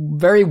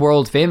very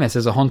world famous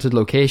as a haunted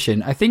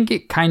location. I think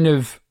it kind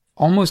of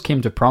almost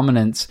came to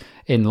prominence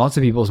in lots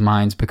of people's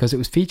minds because it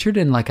was featured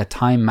in like a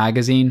Time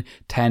magazine,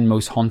 10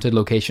 most haunted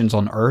locations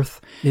on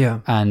Earth. Yeah.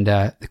 And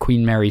the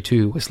Queen Mary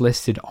 2 was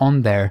listed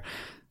on there.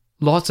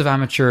 Lots of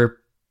amateur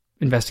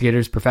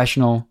investigators,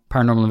 professional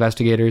paranormal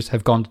investigators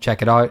have gone to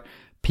check it out.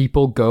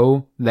 People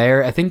go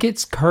there. I think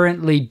it's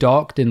currently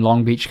docked in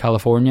Long Beach,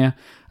 California.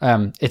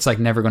 It's like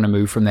never going to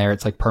move from there.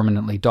 It's like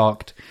permanently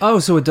docked. Oh,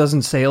 so it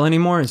doesn't sail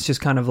anymore? It's just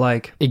kind of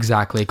like...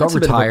 Exactly. It got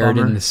retired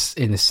in the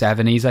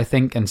 70s, I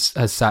think, and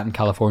has sat in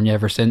California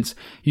ever since.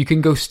 You can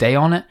go stay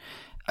on it.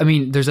 I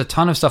mean, there's a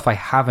ton of stuff I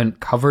haven't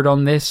covered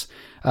on this.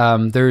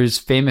 There's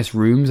famous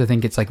rooms. I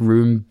think it's like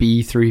room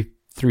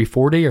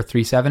B340 or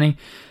 370.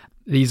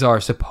 These are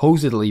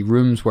supposedly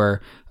rooms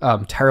where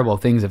terrible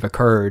things have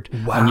occurred.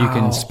 Wow. And you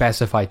can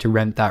specify to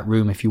rent that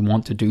room if you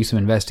want to do some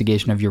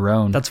investigation of your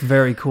own. That's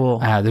very cool.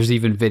 There's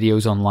even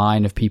videos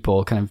online of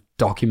people kind of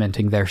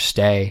documenting their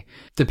stay.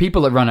 The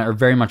people that run it are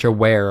very much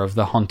aware of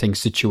the haunting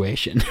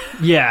situation.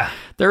 Yeah.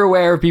 They're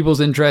aware of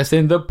people's interest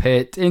in the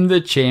pit, in the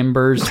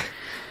chambers.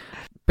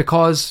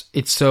 Because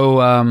it's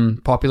so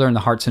popular in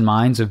the hearts and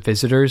minds of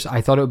visitors, I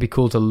thought it would be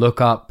cool to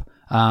look up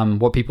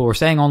what people were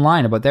saying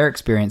online about their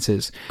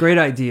experiences. Great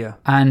idea.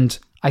 And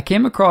I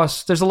came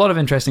across, there's a lot of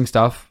interesting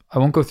stuff. I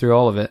won't go through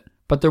all of it.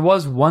 But there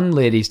was one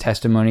lady's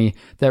testimony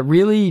that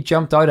really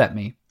jumped out at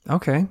me.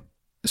 Okay.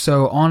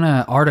 So on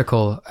an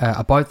article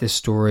about this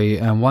story,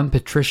 one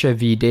Patricia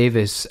V.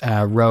 Davis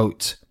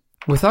wrote,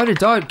 "Without a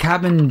doubt,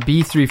 cabin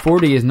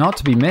B340 is not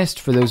to be missed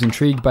for those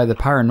intrigued by the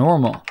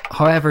paranormal.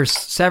 However,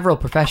 several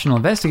professional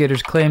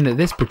investigators claim that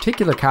this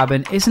particular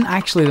cabin isn't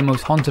actually the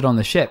most haunted on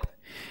the ship.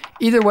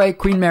 Either way,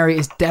 Queen Mary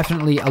is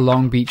definitely a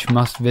Long Beach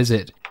must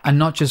visit, and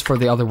not just for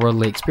the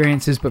otherworldly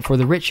experiences, but for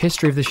the rich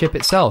history of the ship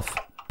itself.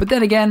 But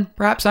then again,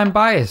 perhaps I'm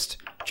biased.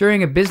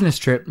 During a business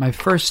trip, my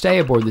first stay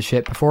aboard the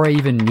ship before I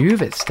even knew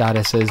of its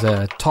status as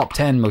a top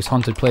 10 most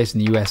haunted place in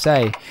the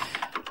USA,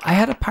 I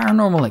had a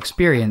paranormal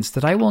experience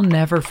that I will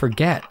never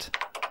forget.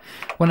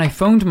 When I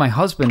phoned my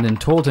husband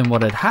and told him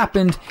what had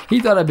happened, he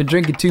thought I'd been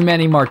drinking too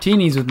many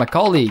martinis with my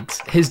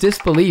colleagues. His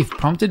disbelief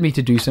prompted me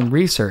to do some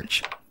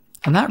research.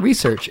 And that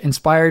research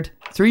inspired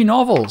 3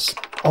 novels,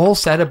 all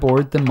set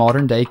aboard the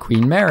modern-day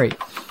Queen Mary.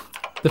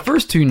 The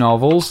first 2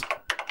 novels,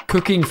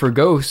 Cooking for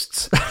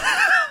Ghosts...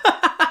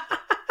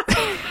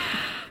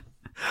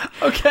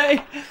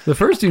 Okay. The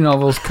first 2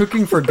 novels,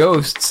 Cooking for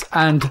Ghosts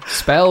and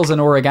Spells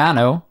and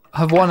Oregano,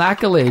 have won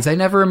accolades I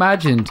never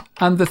imagined.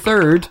 And the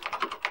third,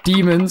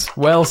 Demons,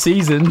 Well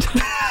Seasoned,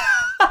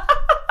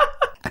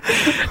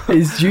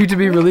 is due to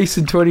be released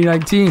in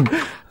 2019.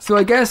 So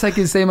I guess I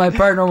can say my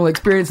paranormal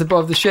experience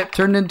above the ship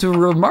turned into a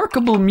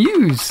remarkable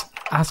muse.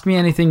 Ask me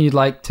anything you'd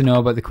like to know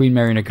about the Queen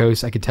Mary and her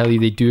ghosts. I can tell you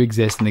they do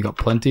exist and they got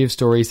plenty of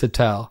stories to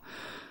tell."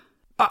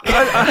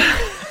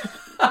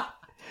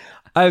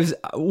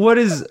 What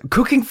is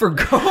Cooking for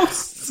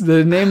Ghosts?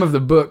 The name of the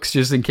books,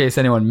 just in case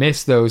anyone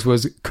missed those,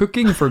 was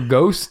Cooking for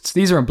Ghosts.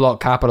 These are in block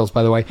capitals,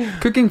 by the way.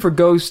 Cooking for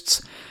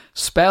Ghosts,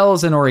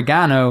 Spells and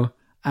Oregano,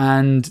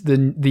 and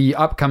the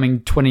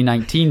upcoming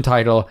 2019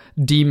 title,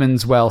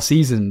 Demons Well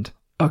Seasoned.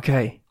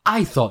 Okay.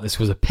 I thought this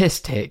was a piss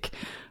take.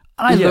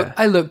 And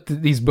I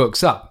looked these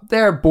books up.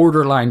 They're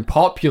borderline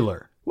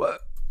popular.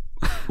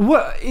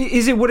 What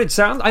is it? What it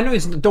sounds? I know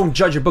it's don't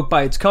judge a book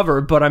by its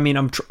cover, but I mean,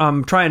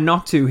 I'm trying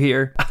not to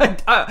here.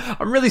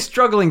 I'm really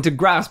struggling to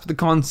grasp the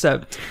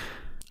concept,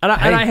 and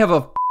I have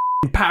a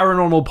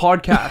paranormal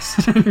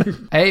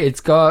podcast. Hey,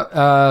 it's got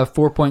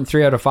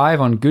 4.3 out of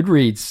 5 on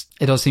Goodreads.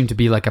 It does seem to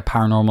be like a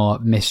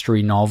paranormal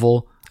mystery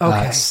novel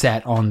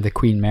set on the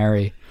Queen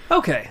Mary.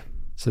 Okay,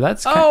 so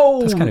that's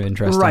kind of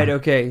interesting, right?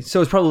 Okay,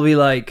 so it's probably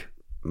like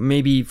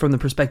maybe from the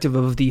perspective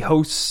of the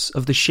hosts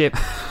of the ship.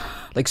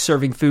 Like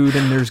serving food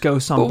and there's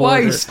ghosts on board.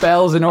 Why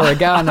Spells and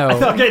Oregano?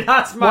 Okay,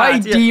 that's mad. Why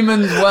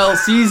Demons Well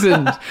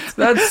Seasoned?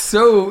 That's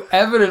so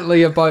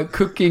evidently about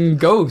cooking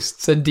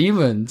ghosts and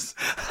demons.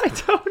 I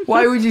don't know.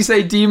 Why would you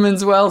say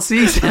Demons Well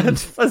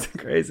Seasoned? That's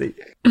crazy.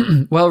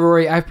 Well,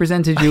 Rory, I've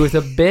presented you with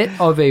a bit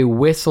of a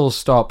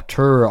whistle-stop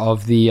tour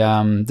of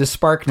the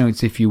Spark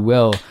Notes, if you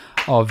will,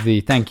 of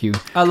the... Thank you.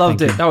 I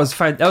loved it. That was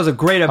fine. That was a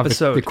great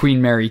episode. The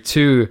Queen Mary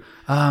 2.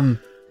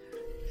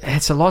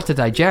 It's a lot to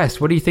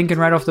digest. What are you thinking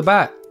right off the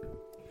bat?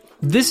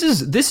 This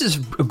is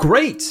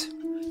great.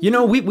 You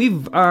know,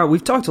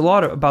 we've talked a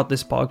lot about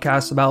this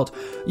podcast about,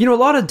 you know,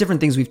 a lot of different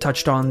things we've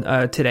touched on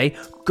today.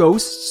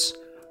 Ghosts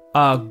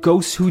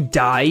who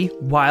die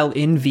while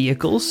in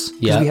vehicles.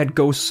 Because we had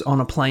ghosts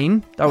on a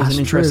plane. That was an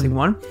interesting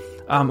one.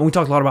 And we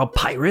talked a lot about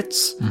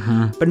pirates.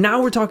 Mm-hmm. But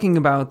now we're talking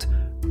about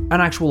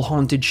an actual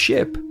haunted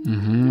ship.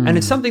 Mm-hmm. And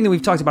it's something that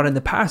we've talked about in the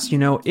past. You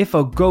know, if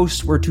a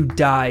ghost were to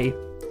die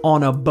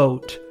on a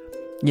boat,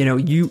 you know,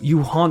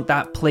 you haunt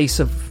that place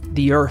of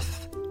the earth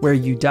where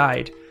you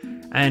died.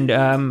 And,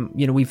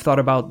 you know, we've thought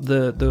about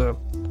the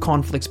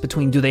conflicts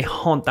between, do they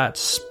haunt that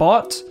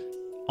spot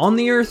on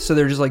the earth? So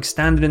they're just like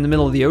standing in the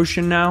middle of the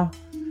ocean now?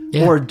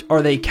 Yeah. Or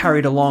are they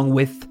carried along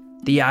with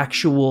the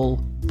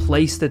actual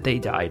place that they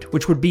died,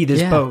 which would be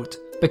this boat?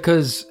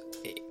 Because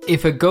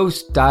if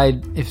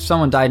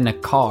someone died in a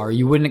car,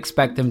 you wouldn't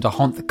expect them to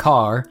haunt the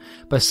car,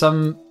 but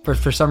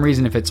for some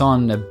reason, if it's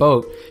on a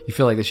boat, you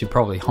feel like they should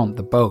probably haunt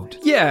the boat.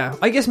 Yeah,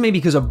 I guess maybe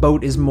because a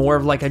boat is more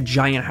of like a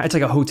giant, it's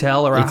like a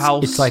hotel or a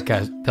house. It's like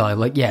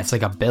it's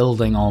like a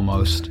building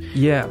almost.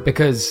 Yeah.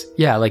 Because,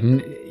 like,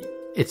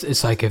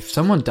 it's like if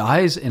someone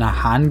dies in a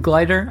hang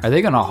glider, are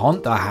they going to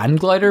haunt the hang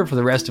glider for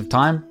the rest of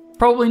time?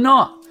 Probably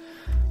not.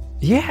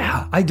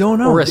 Yeah, I don't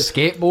know. Or a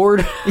skateboard?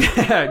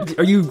 Yeah,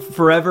 are you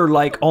forever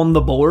like on the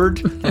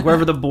board, like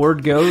wherever the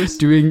board goes?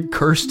 Doing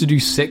cursed to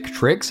do sick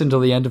tricks until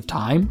the end of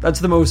time?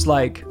 That's the most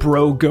like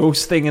bro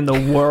ghost thing in the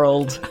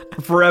world.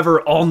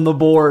 Forever on the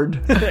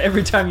board.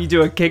 Every time you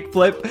do a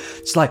kickflip,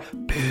 it's like,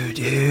 boo,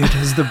 dude,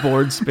 as the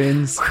board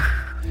spins.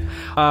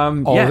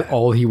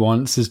 All he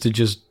wants is to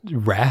just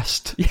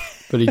rest,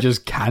 but he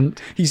just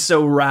can't. He's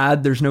so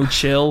rad, there's no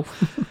chill.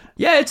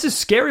 Yeah, it's a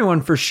scary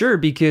one for sure,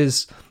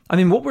 because I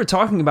mean, what we're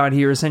talking about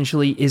here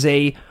essentially is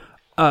a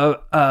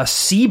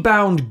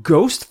sea-bound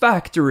ghost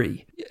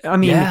factory. I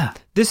mean,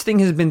 This thing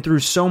has been through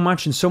so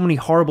much, and so many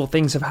horrible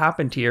things have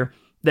happened here,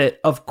 that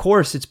of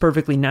course it's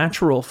perfectly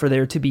natural for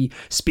there to be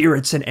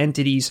spirits and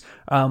entities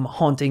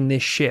haunting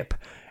this ship.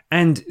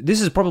 And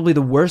this is probably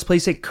the worst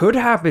place it could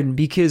happen,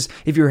 because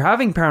if you're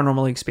having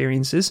paranormal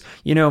experiences,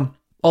 you know,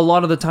 a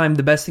lot of the time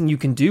the best thing you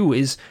can do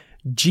is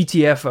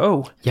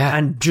GTFO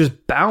and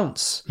just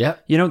bounce. Yeah.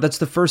 You know, that's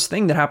the first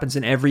thing that happens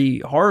in every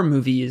horror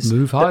movie is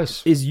move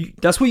house.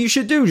 That's what you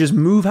should do. Just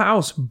move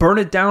house, burn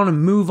it down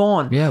and move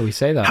on. Yeah, we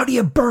say that. How do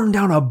you burn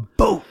down a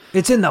boat?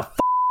 It's in the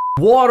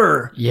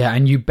water. Yeah,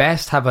 and you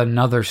best have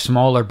another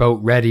smaller boat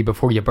ready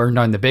before you burn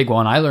down the big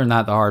one. I learned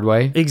that the hard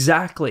way.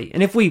 Exactly.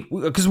 And if we've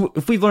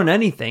learned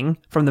anything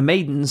from the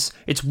Maidens,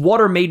 it's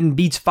water maiden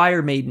beats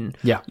fire maiden.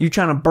 Yeah. You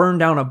trying to burn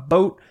down a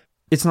boat,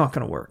 it's not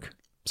going to work.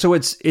 So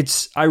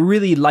I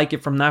really like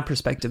it from that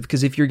perspective,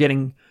 because if you're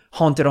getting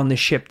haunted on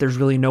this ship, there's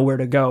really nowhere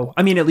to go.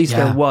 I mean, at least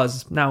there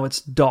was. Now it's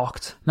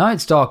docked. Now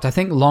it's docked. I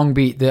think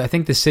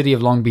the city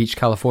of Long Beach,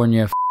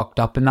 California fucked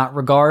up in that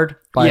regard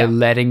by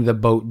letting the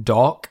boat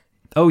dock.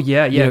 Oh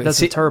yeah, You know,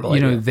 that's a terrible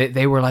idea. You know,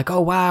 they were like,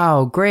 oh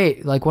wow,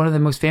 great, like one of the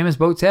most famous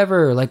boats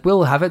ever. Like,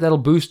 we'll have it. That'll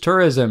boost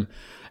tourism.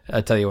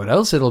 I tell you what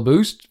else it'll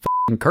boost: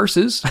 f***ing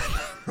curses.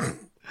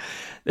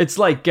 It's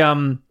like you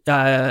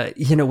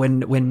know,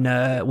 when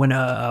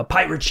a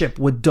pirate ship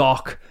would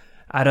dock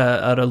at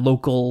a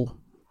local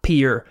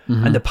pier,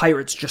 and the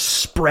pirates just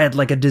spread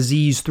like a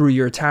disease through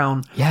your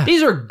town. Yeah.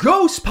 These are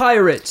ghost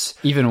pirates.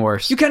 Even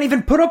worse. You can't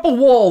even put up a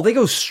wall. They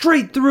go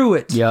straight through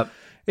it. Yep.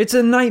 It's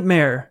a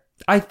nightmare.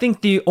 I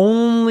think the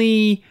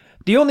only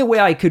way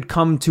I could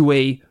come to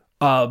a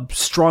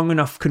strong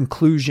enough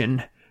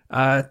conclusion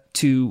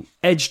to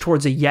edge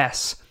towards a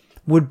yes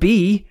would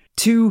be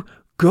to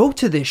go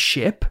to this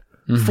ship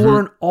for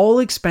an all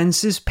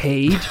expenses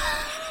paid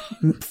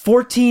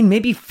 14,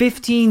 maybe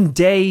 15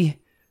 day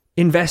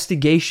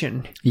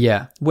investigation.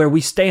 Yeah. Where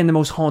we stay in the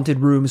most haunted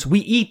rooms.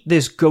 We eat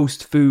this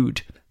ghost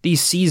food.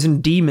 These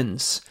seasoned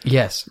demons.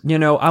 Yes. You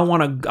know, I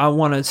want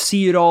to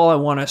see it all. I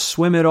want to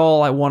swim it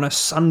all. I want to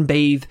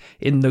sunbathe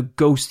in the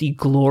ghosty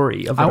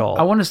glory of it all.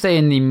 I want to stay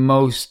in the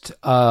most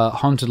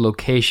haunted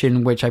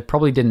location, which I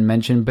probably didn't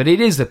mention, but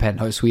it is the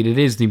penthouse suite. It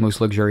is the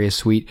most luxurious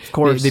suite. Of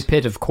course. The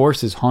pit, of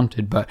course, is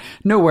haunted, but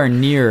nowhere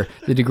near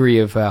the degree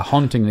of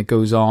haunting that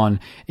goes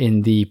on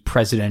in the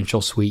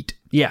presidential suite.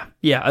 Yeah.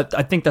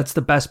 I think that's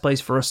the best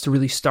place for us to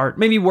really start.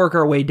 Maybe work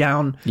our way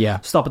down. Yeah.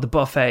 Stop at the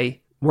buffet.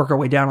 Work our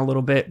way down a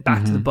little bit,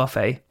 back to the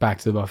buffet. Back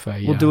to the buffet,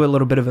 yeah. We'll do a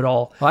little bit of it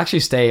all. I'll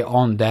actually stay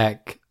on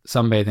deck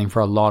sunbathing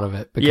for a lot of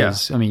it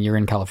because, I mean, you're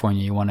in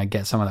California, you want to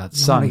get some of that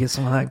sun. I want to get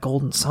some of that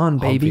golden sun,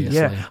 baby. Obviously.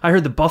 Yeah. I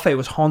heard the buffet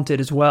was haunted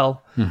as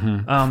well.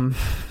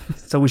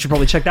 So we should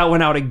probably check that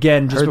one out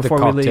again just Heard before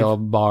the we leave. cocktail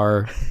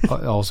bar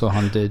also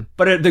haunted.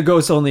 But the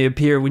ghosts only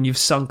appear when you've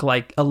sunk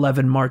like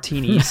 11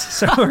 martinis.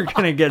 So we're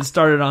going to get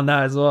started on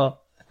that as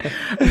well.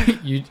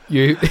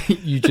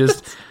 You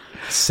just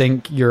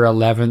sink your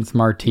 11th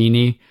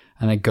martini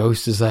and a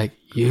ghost is like,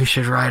 you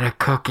should write a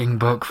cooking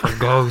book for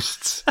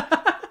ghosts.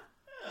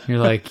 You're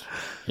like,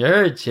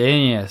 you're a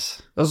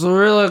genius. That's a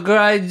really good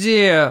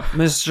idea,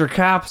 Mr.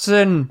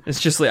 Captain. It's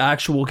just the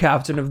actual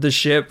captain of the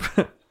ship.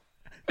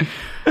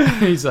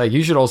 He's like,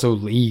 you should also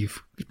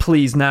leave.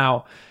 Please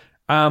now.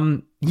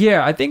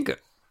 Yeah, I think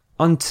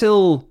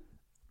until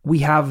we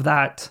have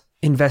that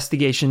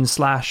investigation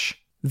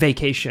 /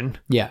 vacation,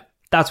 Yeah.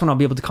 that's when I'll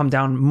be able to come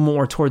down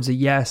more towards a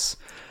yes.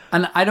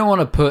 And I don't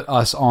want to put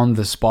us on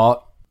the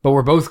spot, but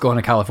we're both going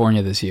to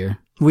California this year.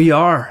 We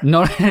are.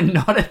 Not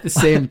at the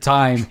same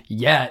time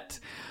yet,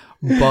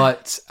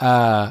 but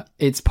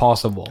it's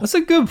possible. That's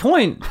a good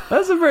point.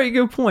 That's a very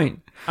good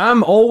point.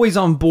 I'm always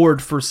on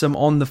board for some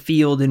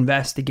on-the-field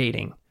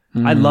investigating.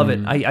 I love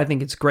it. I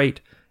think it's great.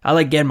 I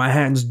like getting my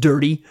hands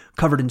dirty,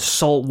 covered in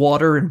salt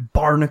water and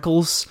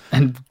barnacles.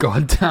 And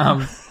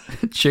goddamn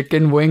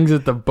chicken wings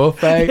at the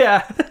buffet.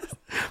 Yeah,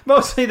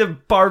 mostly the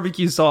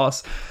barbecue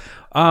sauce.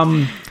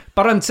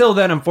 But until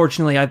then,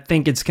 unfortunately, I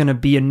think it's going to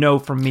be a no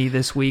from me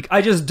this week.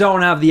 I just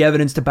don't have the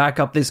evidence to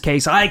back up this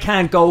case. I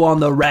can't go on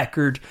the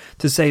record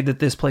to say that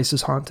this place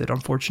is haunted,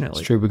 unfortunately.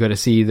 It's true. We've got to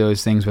see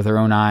those things with our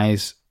own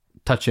eyes,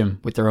 touch them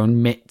with their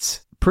own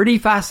mitts. Pretty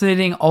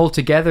fascinating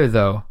altogether,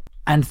 though.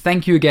 And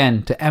thank you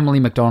again to Emily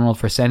McDonald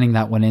for sending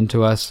that one in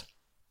to us.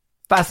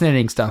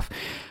 Fascinating stuff.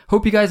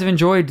 Hope you guys have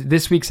enjoyed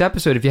this week's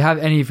episode. If you have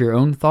any of your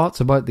own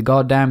thoughts about the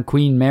goddamn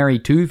Queen Mary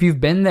 2, if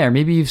you've been there,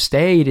 maybe you've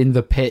stayed in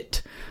the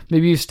pit,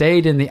 maybe you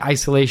stayed in the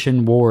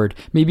isolation ward,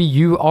 maybe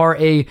you are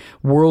a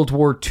World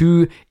War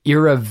II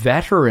era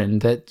veteran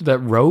that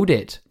rode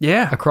it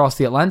across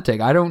the Atlantic.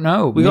 I don't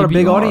know. We got a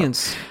big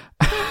audience.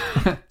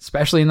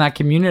 Especially in that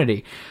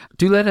community.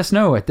 Do let us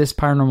know at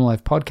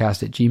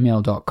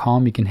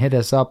thisparanormallifepodcast@gmail.com. You can hit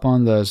us up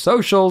on the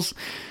socials,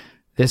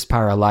 This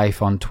Para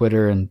Life on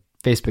Twitter and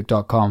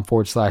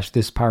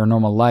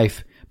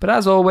facebook.com/thisparanormallife. But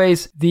as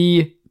always,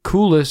 the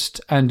coolest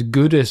and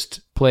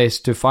goodest place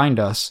to find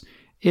us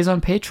is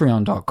on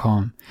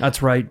patreon.com.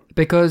 That's right.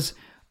 Because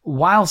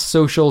while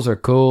socials are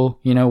cool,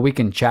 you know, we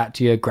can chat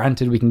to you.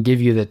 Granted, we can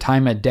give you the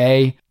time of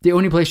day. The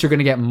only place you're going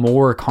to get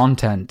more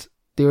content,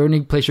 the only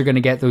place you're going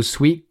to get those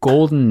sweet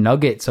golden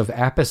nuggets of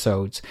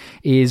episodes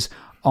is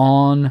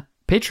on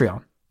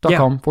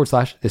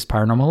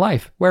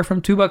patreon.com/thisparanormallife, where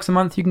from $2 a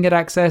month you can get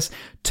access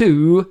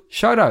to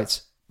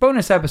shoutouts,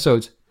 bonus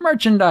episodes,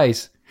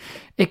 merchandise.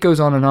 It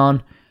goes on and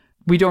on.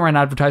 We don't run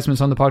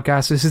advertisements on the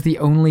podcast. This is the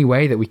only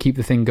way that we keep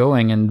the thing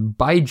going. And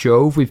by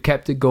Jove, we've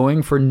kept it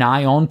going for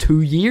nigh on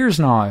 2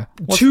 years now.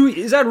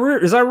 Is that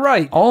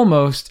right?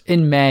 Almost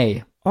in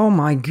May. Oh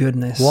my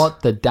goodness.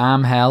 What the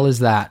damn hell is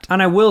that?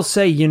 And I will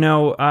say, you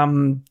know,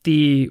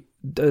 the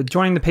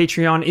joining the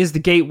Patreon is the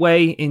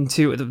gateway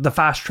into the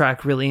fast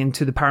track, really,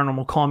 into the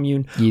paranormal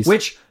commune. Yes.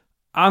 Which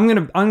I'm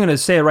gonna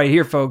say it right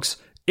here, folks.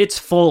 It's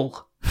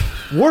full.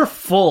 We're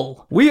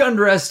full. We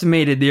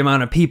underestimated the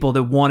amount of people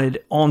that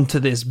wanted onto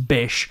this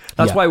bish.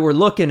 That's why we're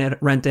looking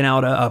at renting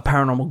out a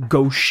paranormal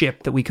ghost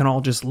ship that we can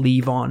all just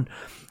leave on.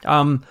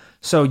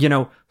 So, you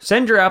know,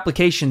 send your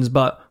applications,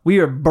 but we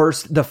are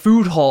burst. The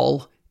food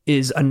hall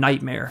is a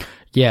nightmare.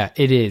 Yeah,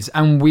 it is.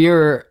 And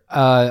we're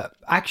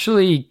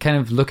actually kind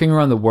of looking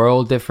around the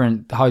world,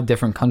 how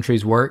different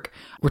countries work.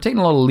 We're taking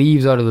a lot of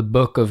leaves out of the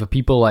book of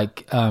people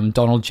like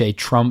Donald J.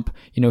 Trump,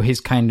 you know, his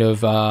kind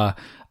of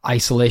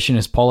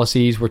isolationist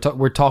policies.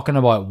 We're talking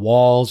about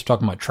walls, we're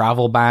talking about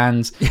travel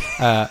bans.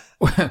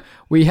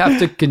 We have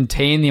to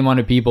contain the amount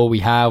of people we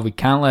have. We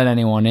can't let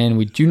anyone in.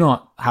 We do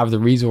not have the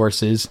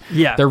resources.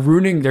 Yeah.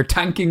 They're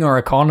tanking our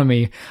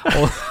economy.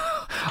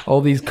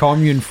 All these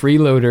commune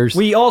freeloaders.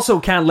 We also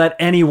can't let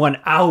anyone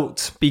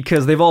out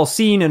because they've all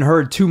seen and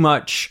heard too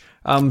much.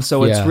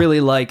 So it's really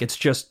like, it's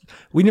just,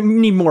 we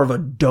need more of a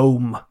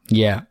dome.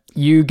 Yeah.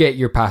 You get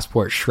your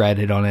passport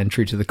shredded on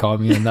entry to the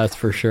commune, that's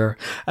for sure.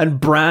 And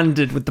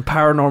branded with the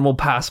paranormal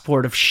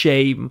passport of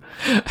shame.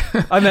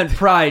 I meant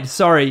pride.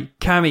 Sorry,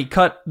 Cammy,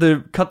 cut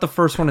the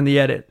first one in the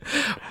edit.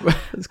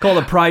 It's called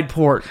a pride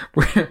port.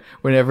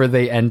 Whenever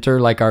they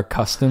enter like our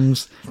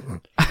customs,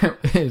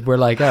 we're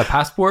like, a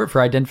passport for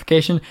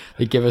identification.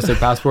 They give us their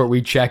passport,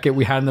 we check it,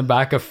 we hand them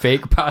back a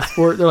fake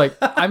passport. They're like,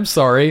 I'm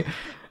sorry.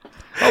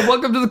 Oh,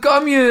 welcome to the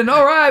commune.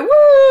 All right,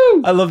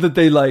 woo! I love that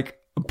they like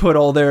put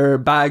all their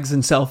bags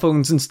and cell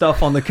phones and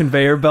stuff on the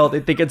conveyor belt. They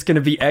think it's going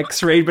to be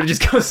x-rayed, but it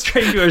just goes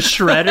straight into a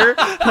shredder.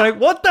 Like,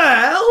 what the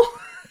hell?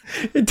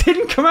 It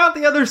didn't come out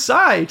the other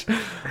side.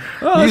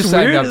 Oh, you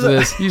signed up to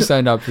this. You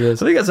signed up to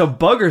this. I think it's a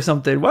bug or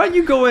something. Why don't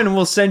you go in and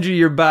we'll send you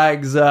your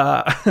bags.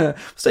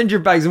 Send your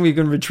bags and we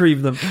can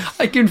retrieve them.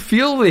 I can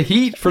feel the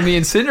heat from the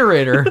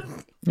incinerator.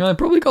 I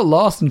probably got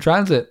lost in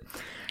transit.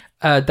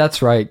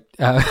 That's right.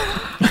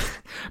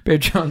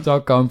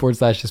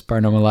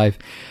 Patreon.com/thisparanormallife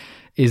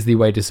is the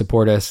way to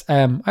support us.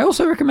 I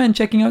also recommend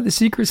checking out the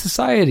Secret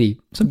Society.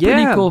 Some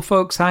pretty cool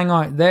folks hang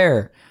out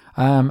there.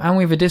 And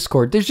we have a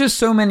Discord. There's just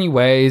so many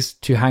ways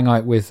to hang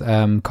out with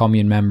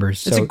commune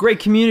members. It's a great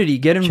community.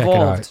 Get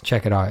involved.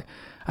 Check it out.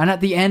 And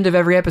at the end of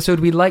every episode,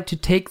 we'd like to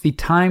take the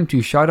time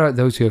to shout out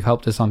those who have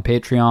helped us on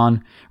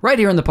Patreon. Right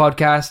here in the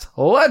podcast.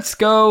 Let's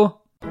go.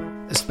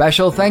 A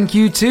special thank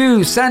you to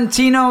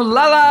Santino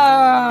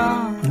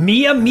Lala.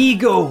 Mi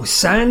amigo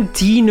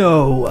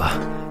Santino.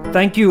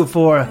 Thank you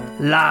for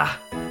la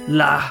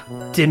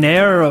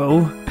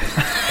dinero.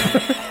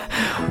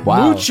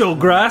 Wow. Mucho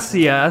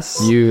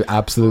gracias. You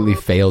absolutely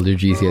failed your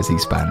GCSE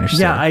Spanish.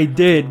 Yeah, I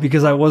did,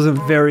 because I wasn't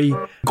very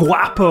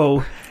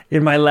guapo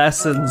in my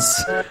lessons.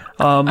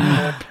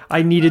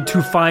 I needed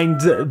to find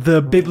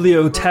the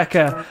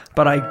biblioteca,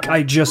 but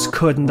I just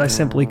couldn't. I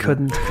simply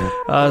couldn't.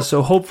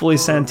 So hopefully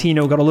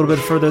Santino got a little bit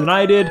further than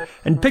I did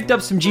and picked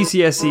up some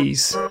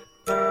GCSEs.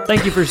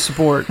 Thank you for your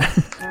support.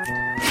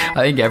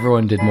 I think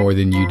everyone did more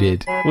than you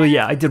did. Well,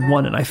 yeah, I did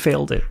one and I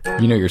failed it.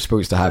 You know you're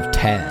supposed to have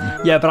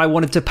 10. Yeah, but I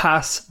wanted to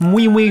pass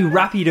muy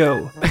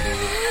rapido.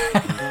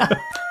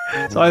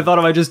 So I thought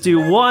if I just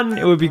do one,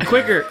 it would be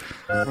quicker.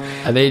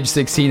 At age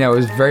 16, I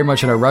was very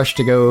much in a rush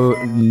to go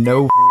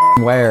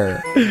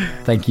where.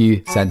 Thank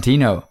you,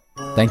 Santino.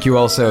 Thank you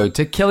also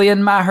to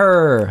Killian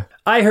Maher.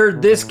 I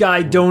heard this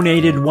guy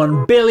donated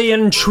 $1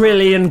 billion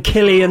trillion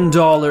killion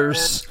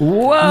dollars.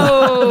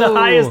 Whoa! The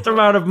highest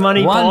amount of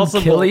money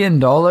possible. $1 billion?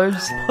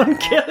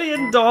 $1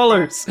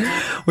 billion,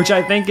 which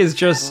I think is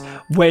just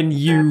when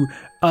you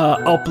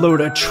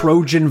upload a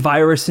Trojan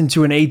virus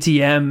into an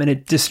ATM and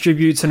it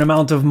distributes an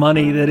amount of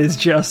money that is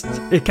just,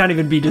 it can't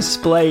even be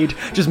displayed.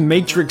 Just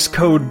matrix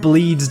code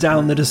bleeds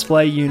down the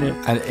display unit.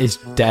 And it's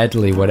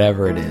deadly,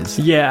 whatever it is.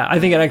 Yeah, I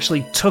think it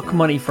actually took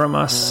money from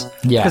us.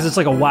 Yeah. Because it's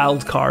like a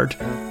wild card.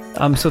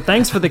 So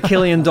thanks for the $1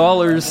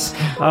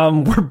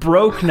 billion. We're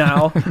broke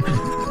now.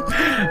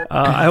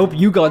 I hope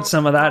you got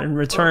some of that in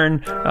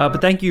return.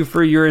 But thank you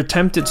for your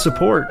attempted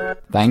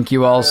support. Thank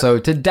you also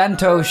to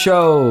Dento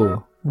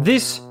Show.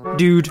 This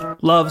dude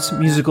loves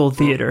musical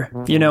theater.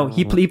 You know,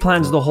 he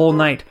plans the whole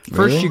night.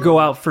 First Really? you go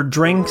out for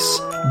drinks,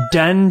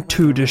 then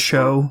to the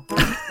show,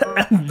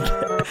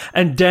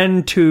 and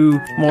then to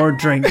more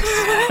drinks.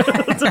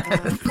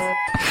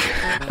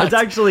 It's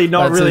actually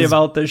not That's really his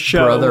about the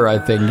show. Brother, I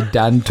think,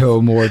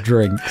 Danto more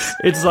drinks.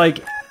 It's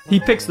like he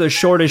picks the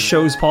shortest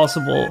shows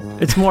possible.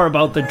 It's more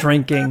about the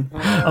drinking.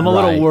 I'm a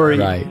little worried.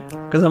 Right.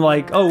 Because I'm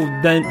like, oh,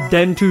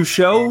 then to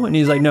show? And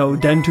he's like, no,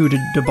 then to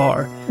the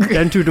bar.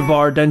 Then to the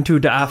bar, then to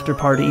the after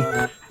party,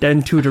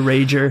 then to the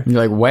rager.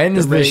 You're like, when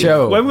is the Rave.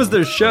 show? When was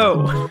the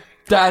show?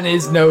 Dan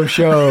is no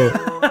show.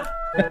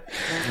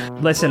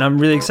 Listen, I'm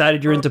really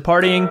excited you're into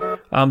partying.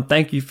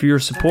 Thank you for your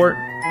support.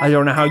 I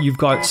don't know how you've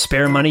got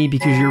spare money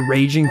because you're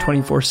raging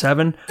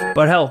 24/7.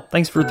 But hell,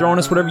 thanks for throwing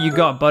us whatever you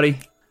got, buddy.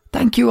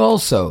 Thank you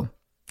also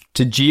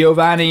to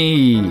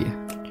Giovanni.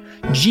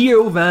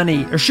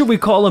 Giovanni, or should we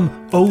call him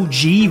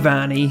OG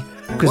Vanny?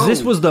 Because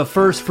this was the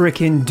first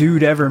freaking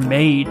dude ever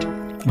made.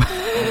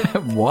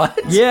 What?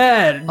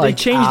 Yeah, they Like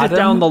changed Adam? it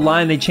down the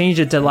line. They changed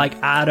it to like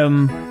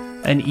Adam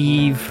and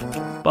Eve.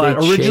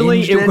 But They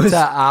originally changed it was to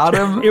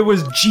Adam? it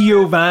was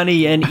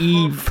Giovanni and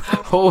Eve.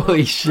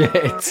 Holy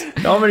shit.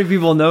 Not many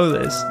people know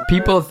this.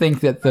 People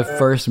think that the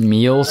first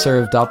meal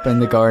served up in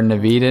the Garden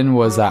of Eden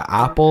was an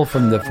apple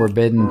from the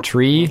forbidden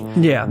tree.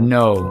 Yeah.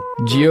 No.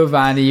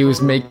 Giovanni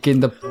was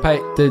making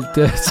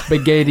the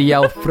spaghetti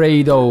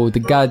Alfredo, the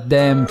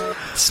goddamn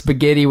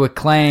spaghetti with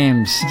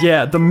clams.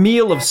 Yeah, the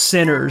meal of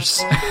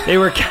sinners. They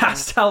were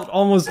cast out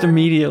almost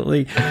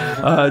immediately.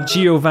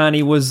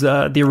 Giovanni was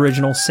the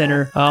original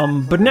sinner.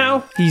 But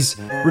now he's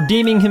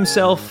redeeming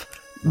himself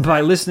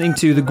by listening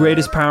to the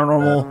greatest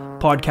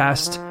paranormal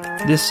podcast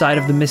this side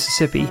of the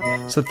Mississippi.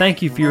 So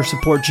thank you for your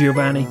support,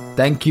 Giovanni.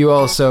 Thank you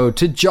also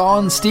to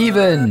John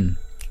Stephen.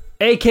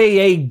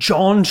 AKA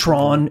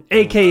Jontron,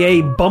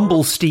 AKA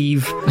Bumble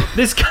Steve.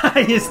 This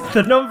guy is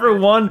the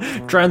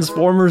 #1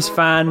 Transformers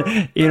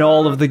fan in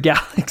all of the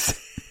galaxy.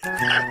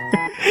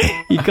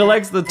 He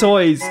collects the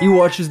toys, he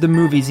watches the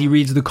movies, he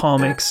reads the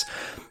comics.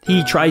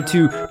 He tried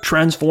to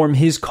transform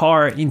his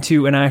car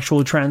into an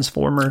actual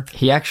Transformer.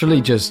 He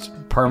actually just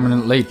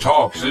permanently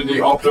Talks in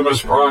the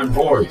Optimus Prime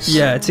voice.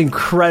 Yeah, it's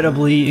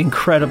incredibly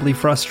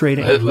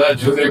frustrating. It led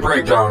to the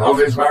breakdown of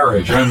his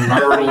marriage and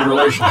marital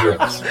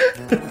relationships.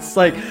 It's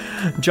like,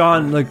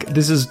 John, look,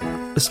 this is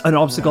an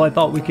obstacle I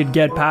thought we could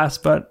get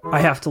past, but I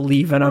have to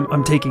leave and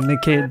I'm taking the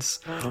kids.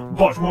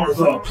 But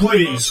Martha,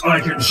 please, I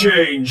can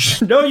change.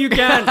 No, you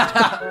can't.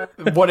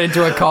 what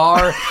into a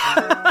car.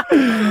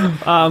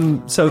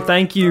 So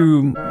thank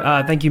you,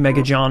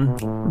 Mega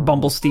John,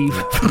 Bumble Steve,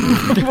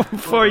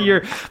 for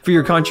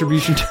your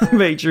contribution to the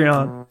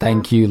Patreon.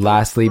 Thank you,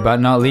 lastly but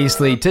not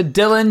leastly, to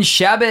Dylan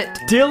Shabbat.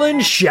 Dylan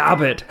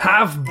Shabbat,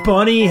 half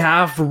bunny,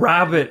 half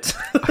rabbit.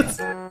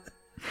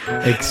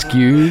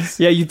 Excuse?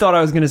 Yeah, you thought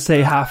I was going to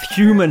say half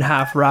human,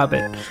 half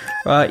rabbit.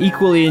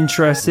 Equally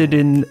interested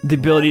in the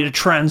ability to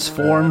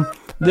transform.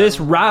 This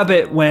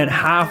rabbit went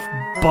half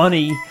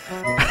bunny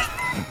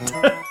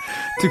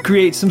to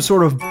create some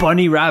sort of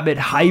bunny-rabbit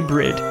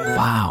hybrid.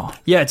 Wow.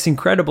 Yeah, it's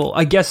incredible.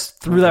 I guess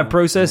through that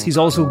process, he's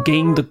also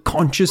gained the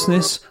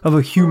consciousness of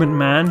a human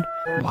man.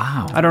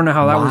 Wow. I don't know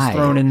how that was Why?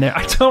 thrown in there.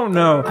 I don't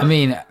know. I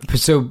mean,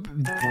 so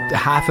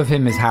half of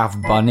him is half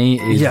bunny,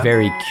 is Yeah.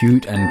 very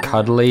cute and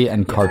cuddly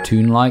and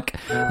cartoon-like,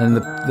 and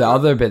the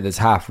other bit that's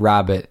half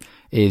rabbit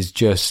is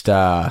just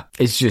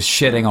it's just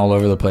shitting all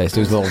over the place.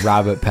 There's little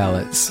rabbit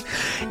pellets.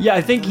 Yeah,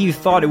 I think he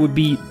thought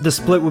the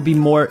split would be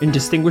more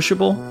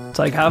indistinguishable. It's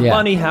like half Yeah.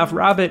 bunny, half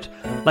rabbit.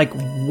 Like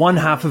one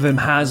half of him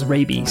has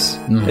rabies.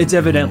 It's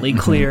evidently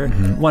clear.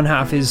 One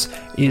half is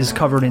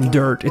covered in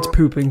dirt. It's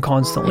pooping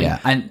constantly. Yeah,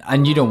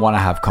 and you don't want to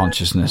have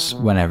consciousness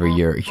whenever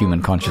you're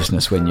human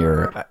consciousness when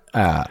you're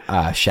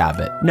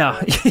Shabbat. No,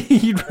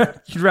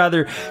 you'd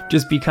rather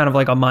just be kind of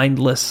like a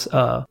mindless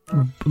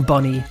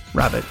bunny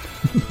rabbit.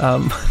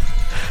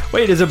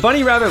 Wait, is a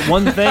bunny rabbit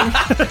one thing?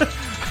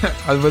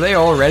 Were they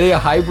already a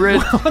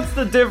hybrid? What's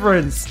the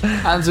difference?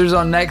 Answers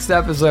on next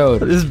episode.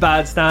 This is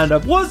bad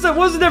stand-up. What's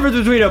the difference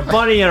between a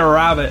bunny and a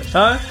rabbit?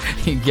 Huh?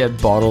 You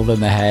get bottled in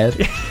the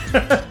head.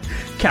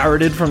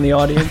 Carroted from the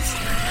audience.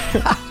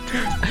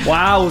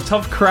 Wow,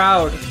 tough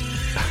crowd.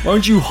 Why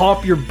don't you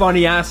hop your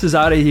bunny asses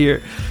out of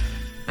here?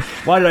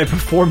 Why did I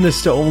perform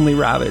this to only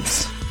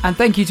rabbits? And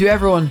thank you to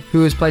everyone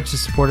who has pledged to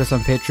support us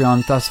on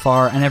Patreon thus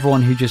far, and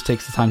everyone who just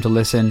takes the time to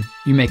listen.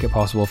 You make it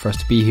possible for us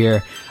to be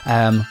here.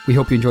 We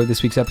hope you enjoyed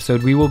this week's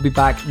episode. We will be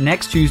back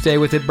next Tuesday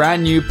with a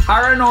brand new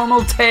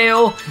paranormal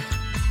tale.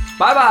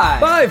 Bye-bye.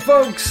 Bye,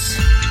 folks.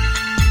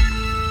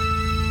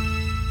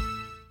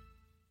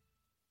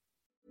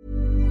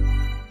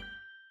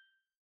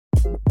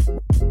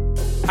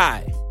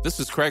 Hi, this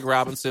is Craig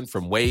Robinson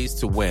from Ways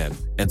to Win,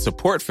 and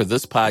support for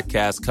this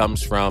podcast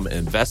comes from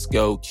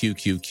Invesco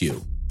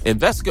QQQ.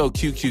 Invesco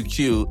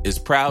QQQ is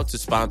proud to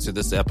sponsor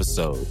this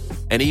episode,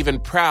 and even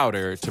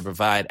prouder to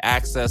provide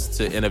access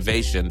to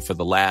innovation for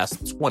the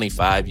last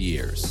 25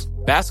 years.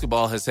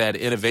 Basketball has had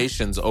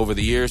innovations over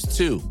the years,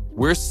 too.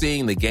 We're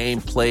seeing the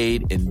game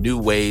played in new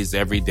ways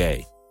every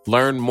day.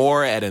 Learn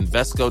more at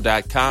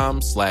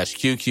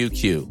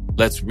Invesco.com/QQQ.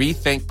 Let's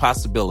rethink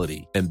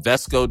possibility.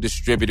 Invesco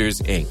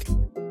Distributors, Inc.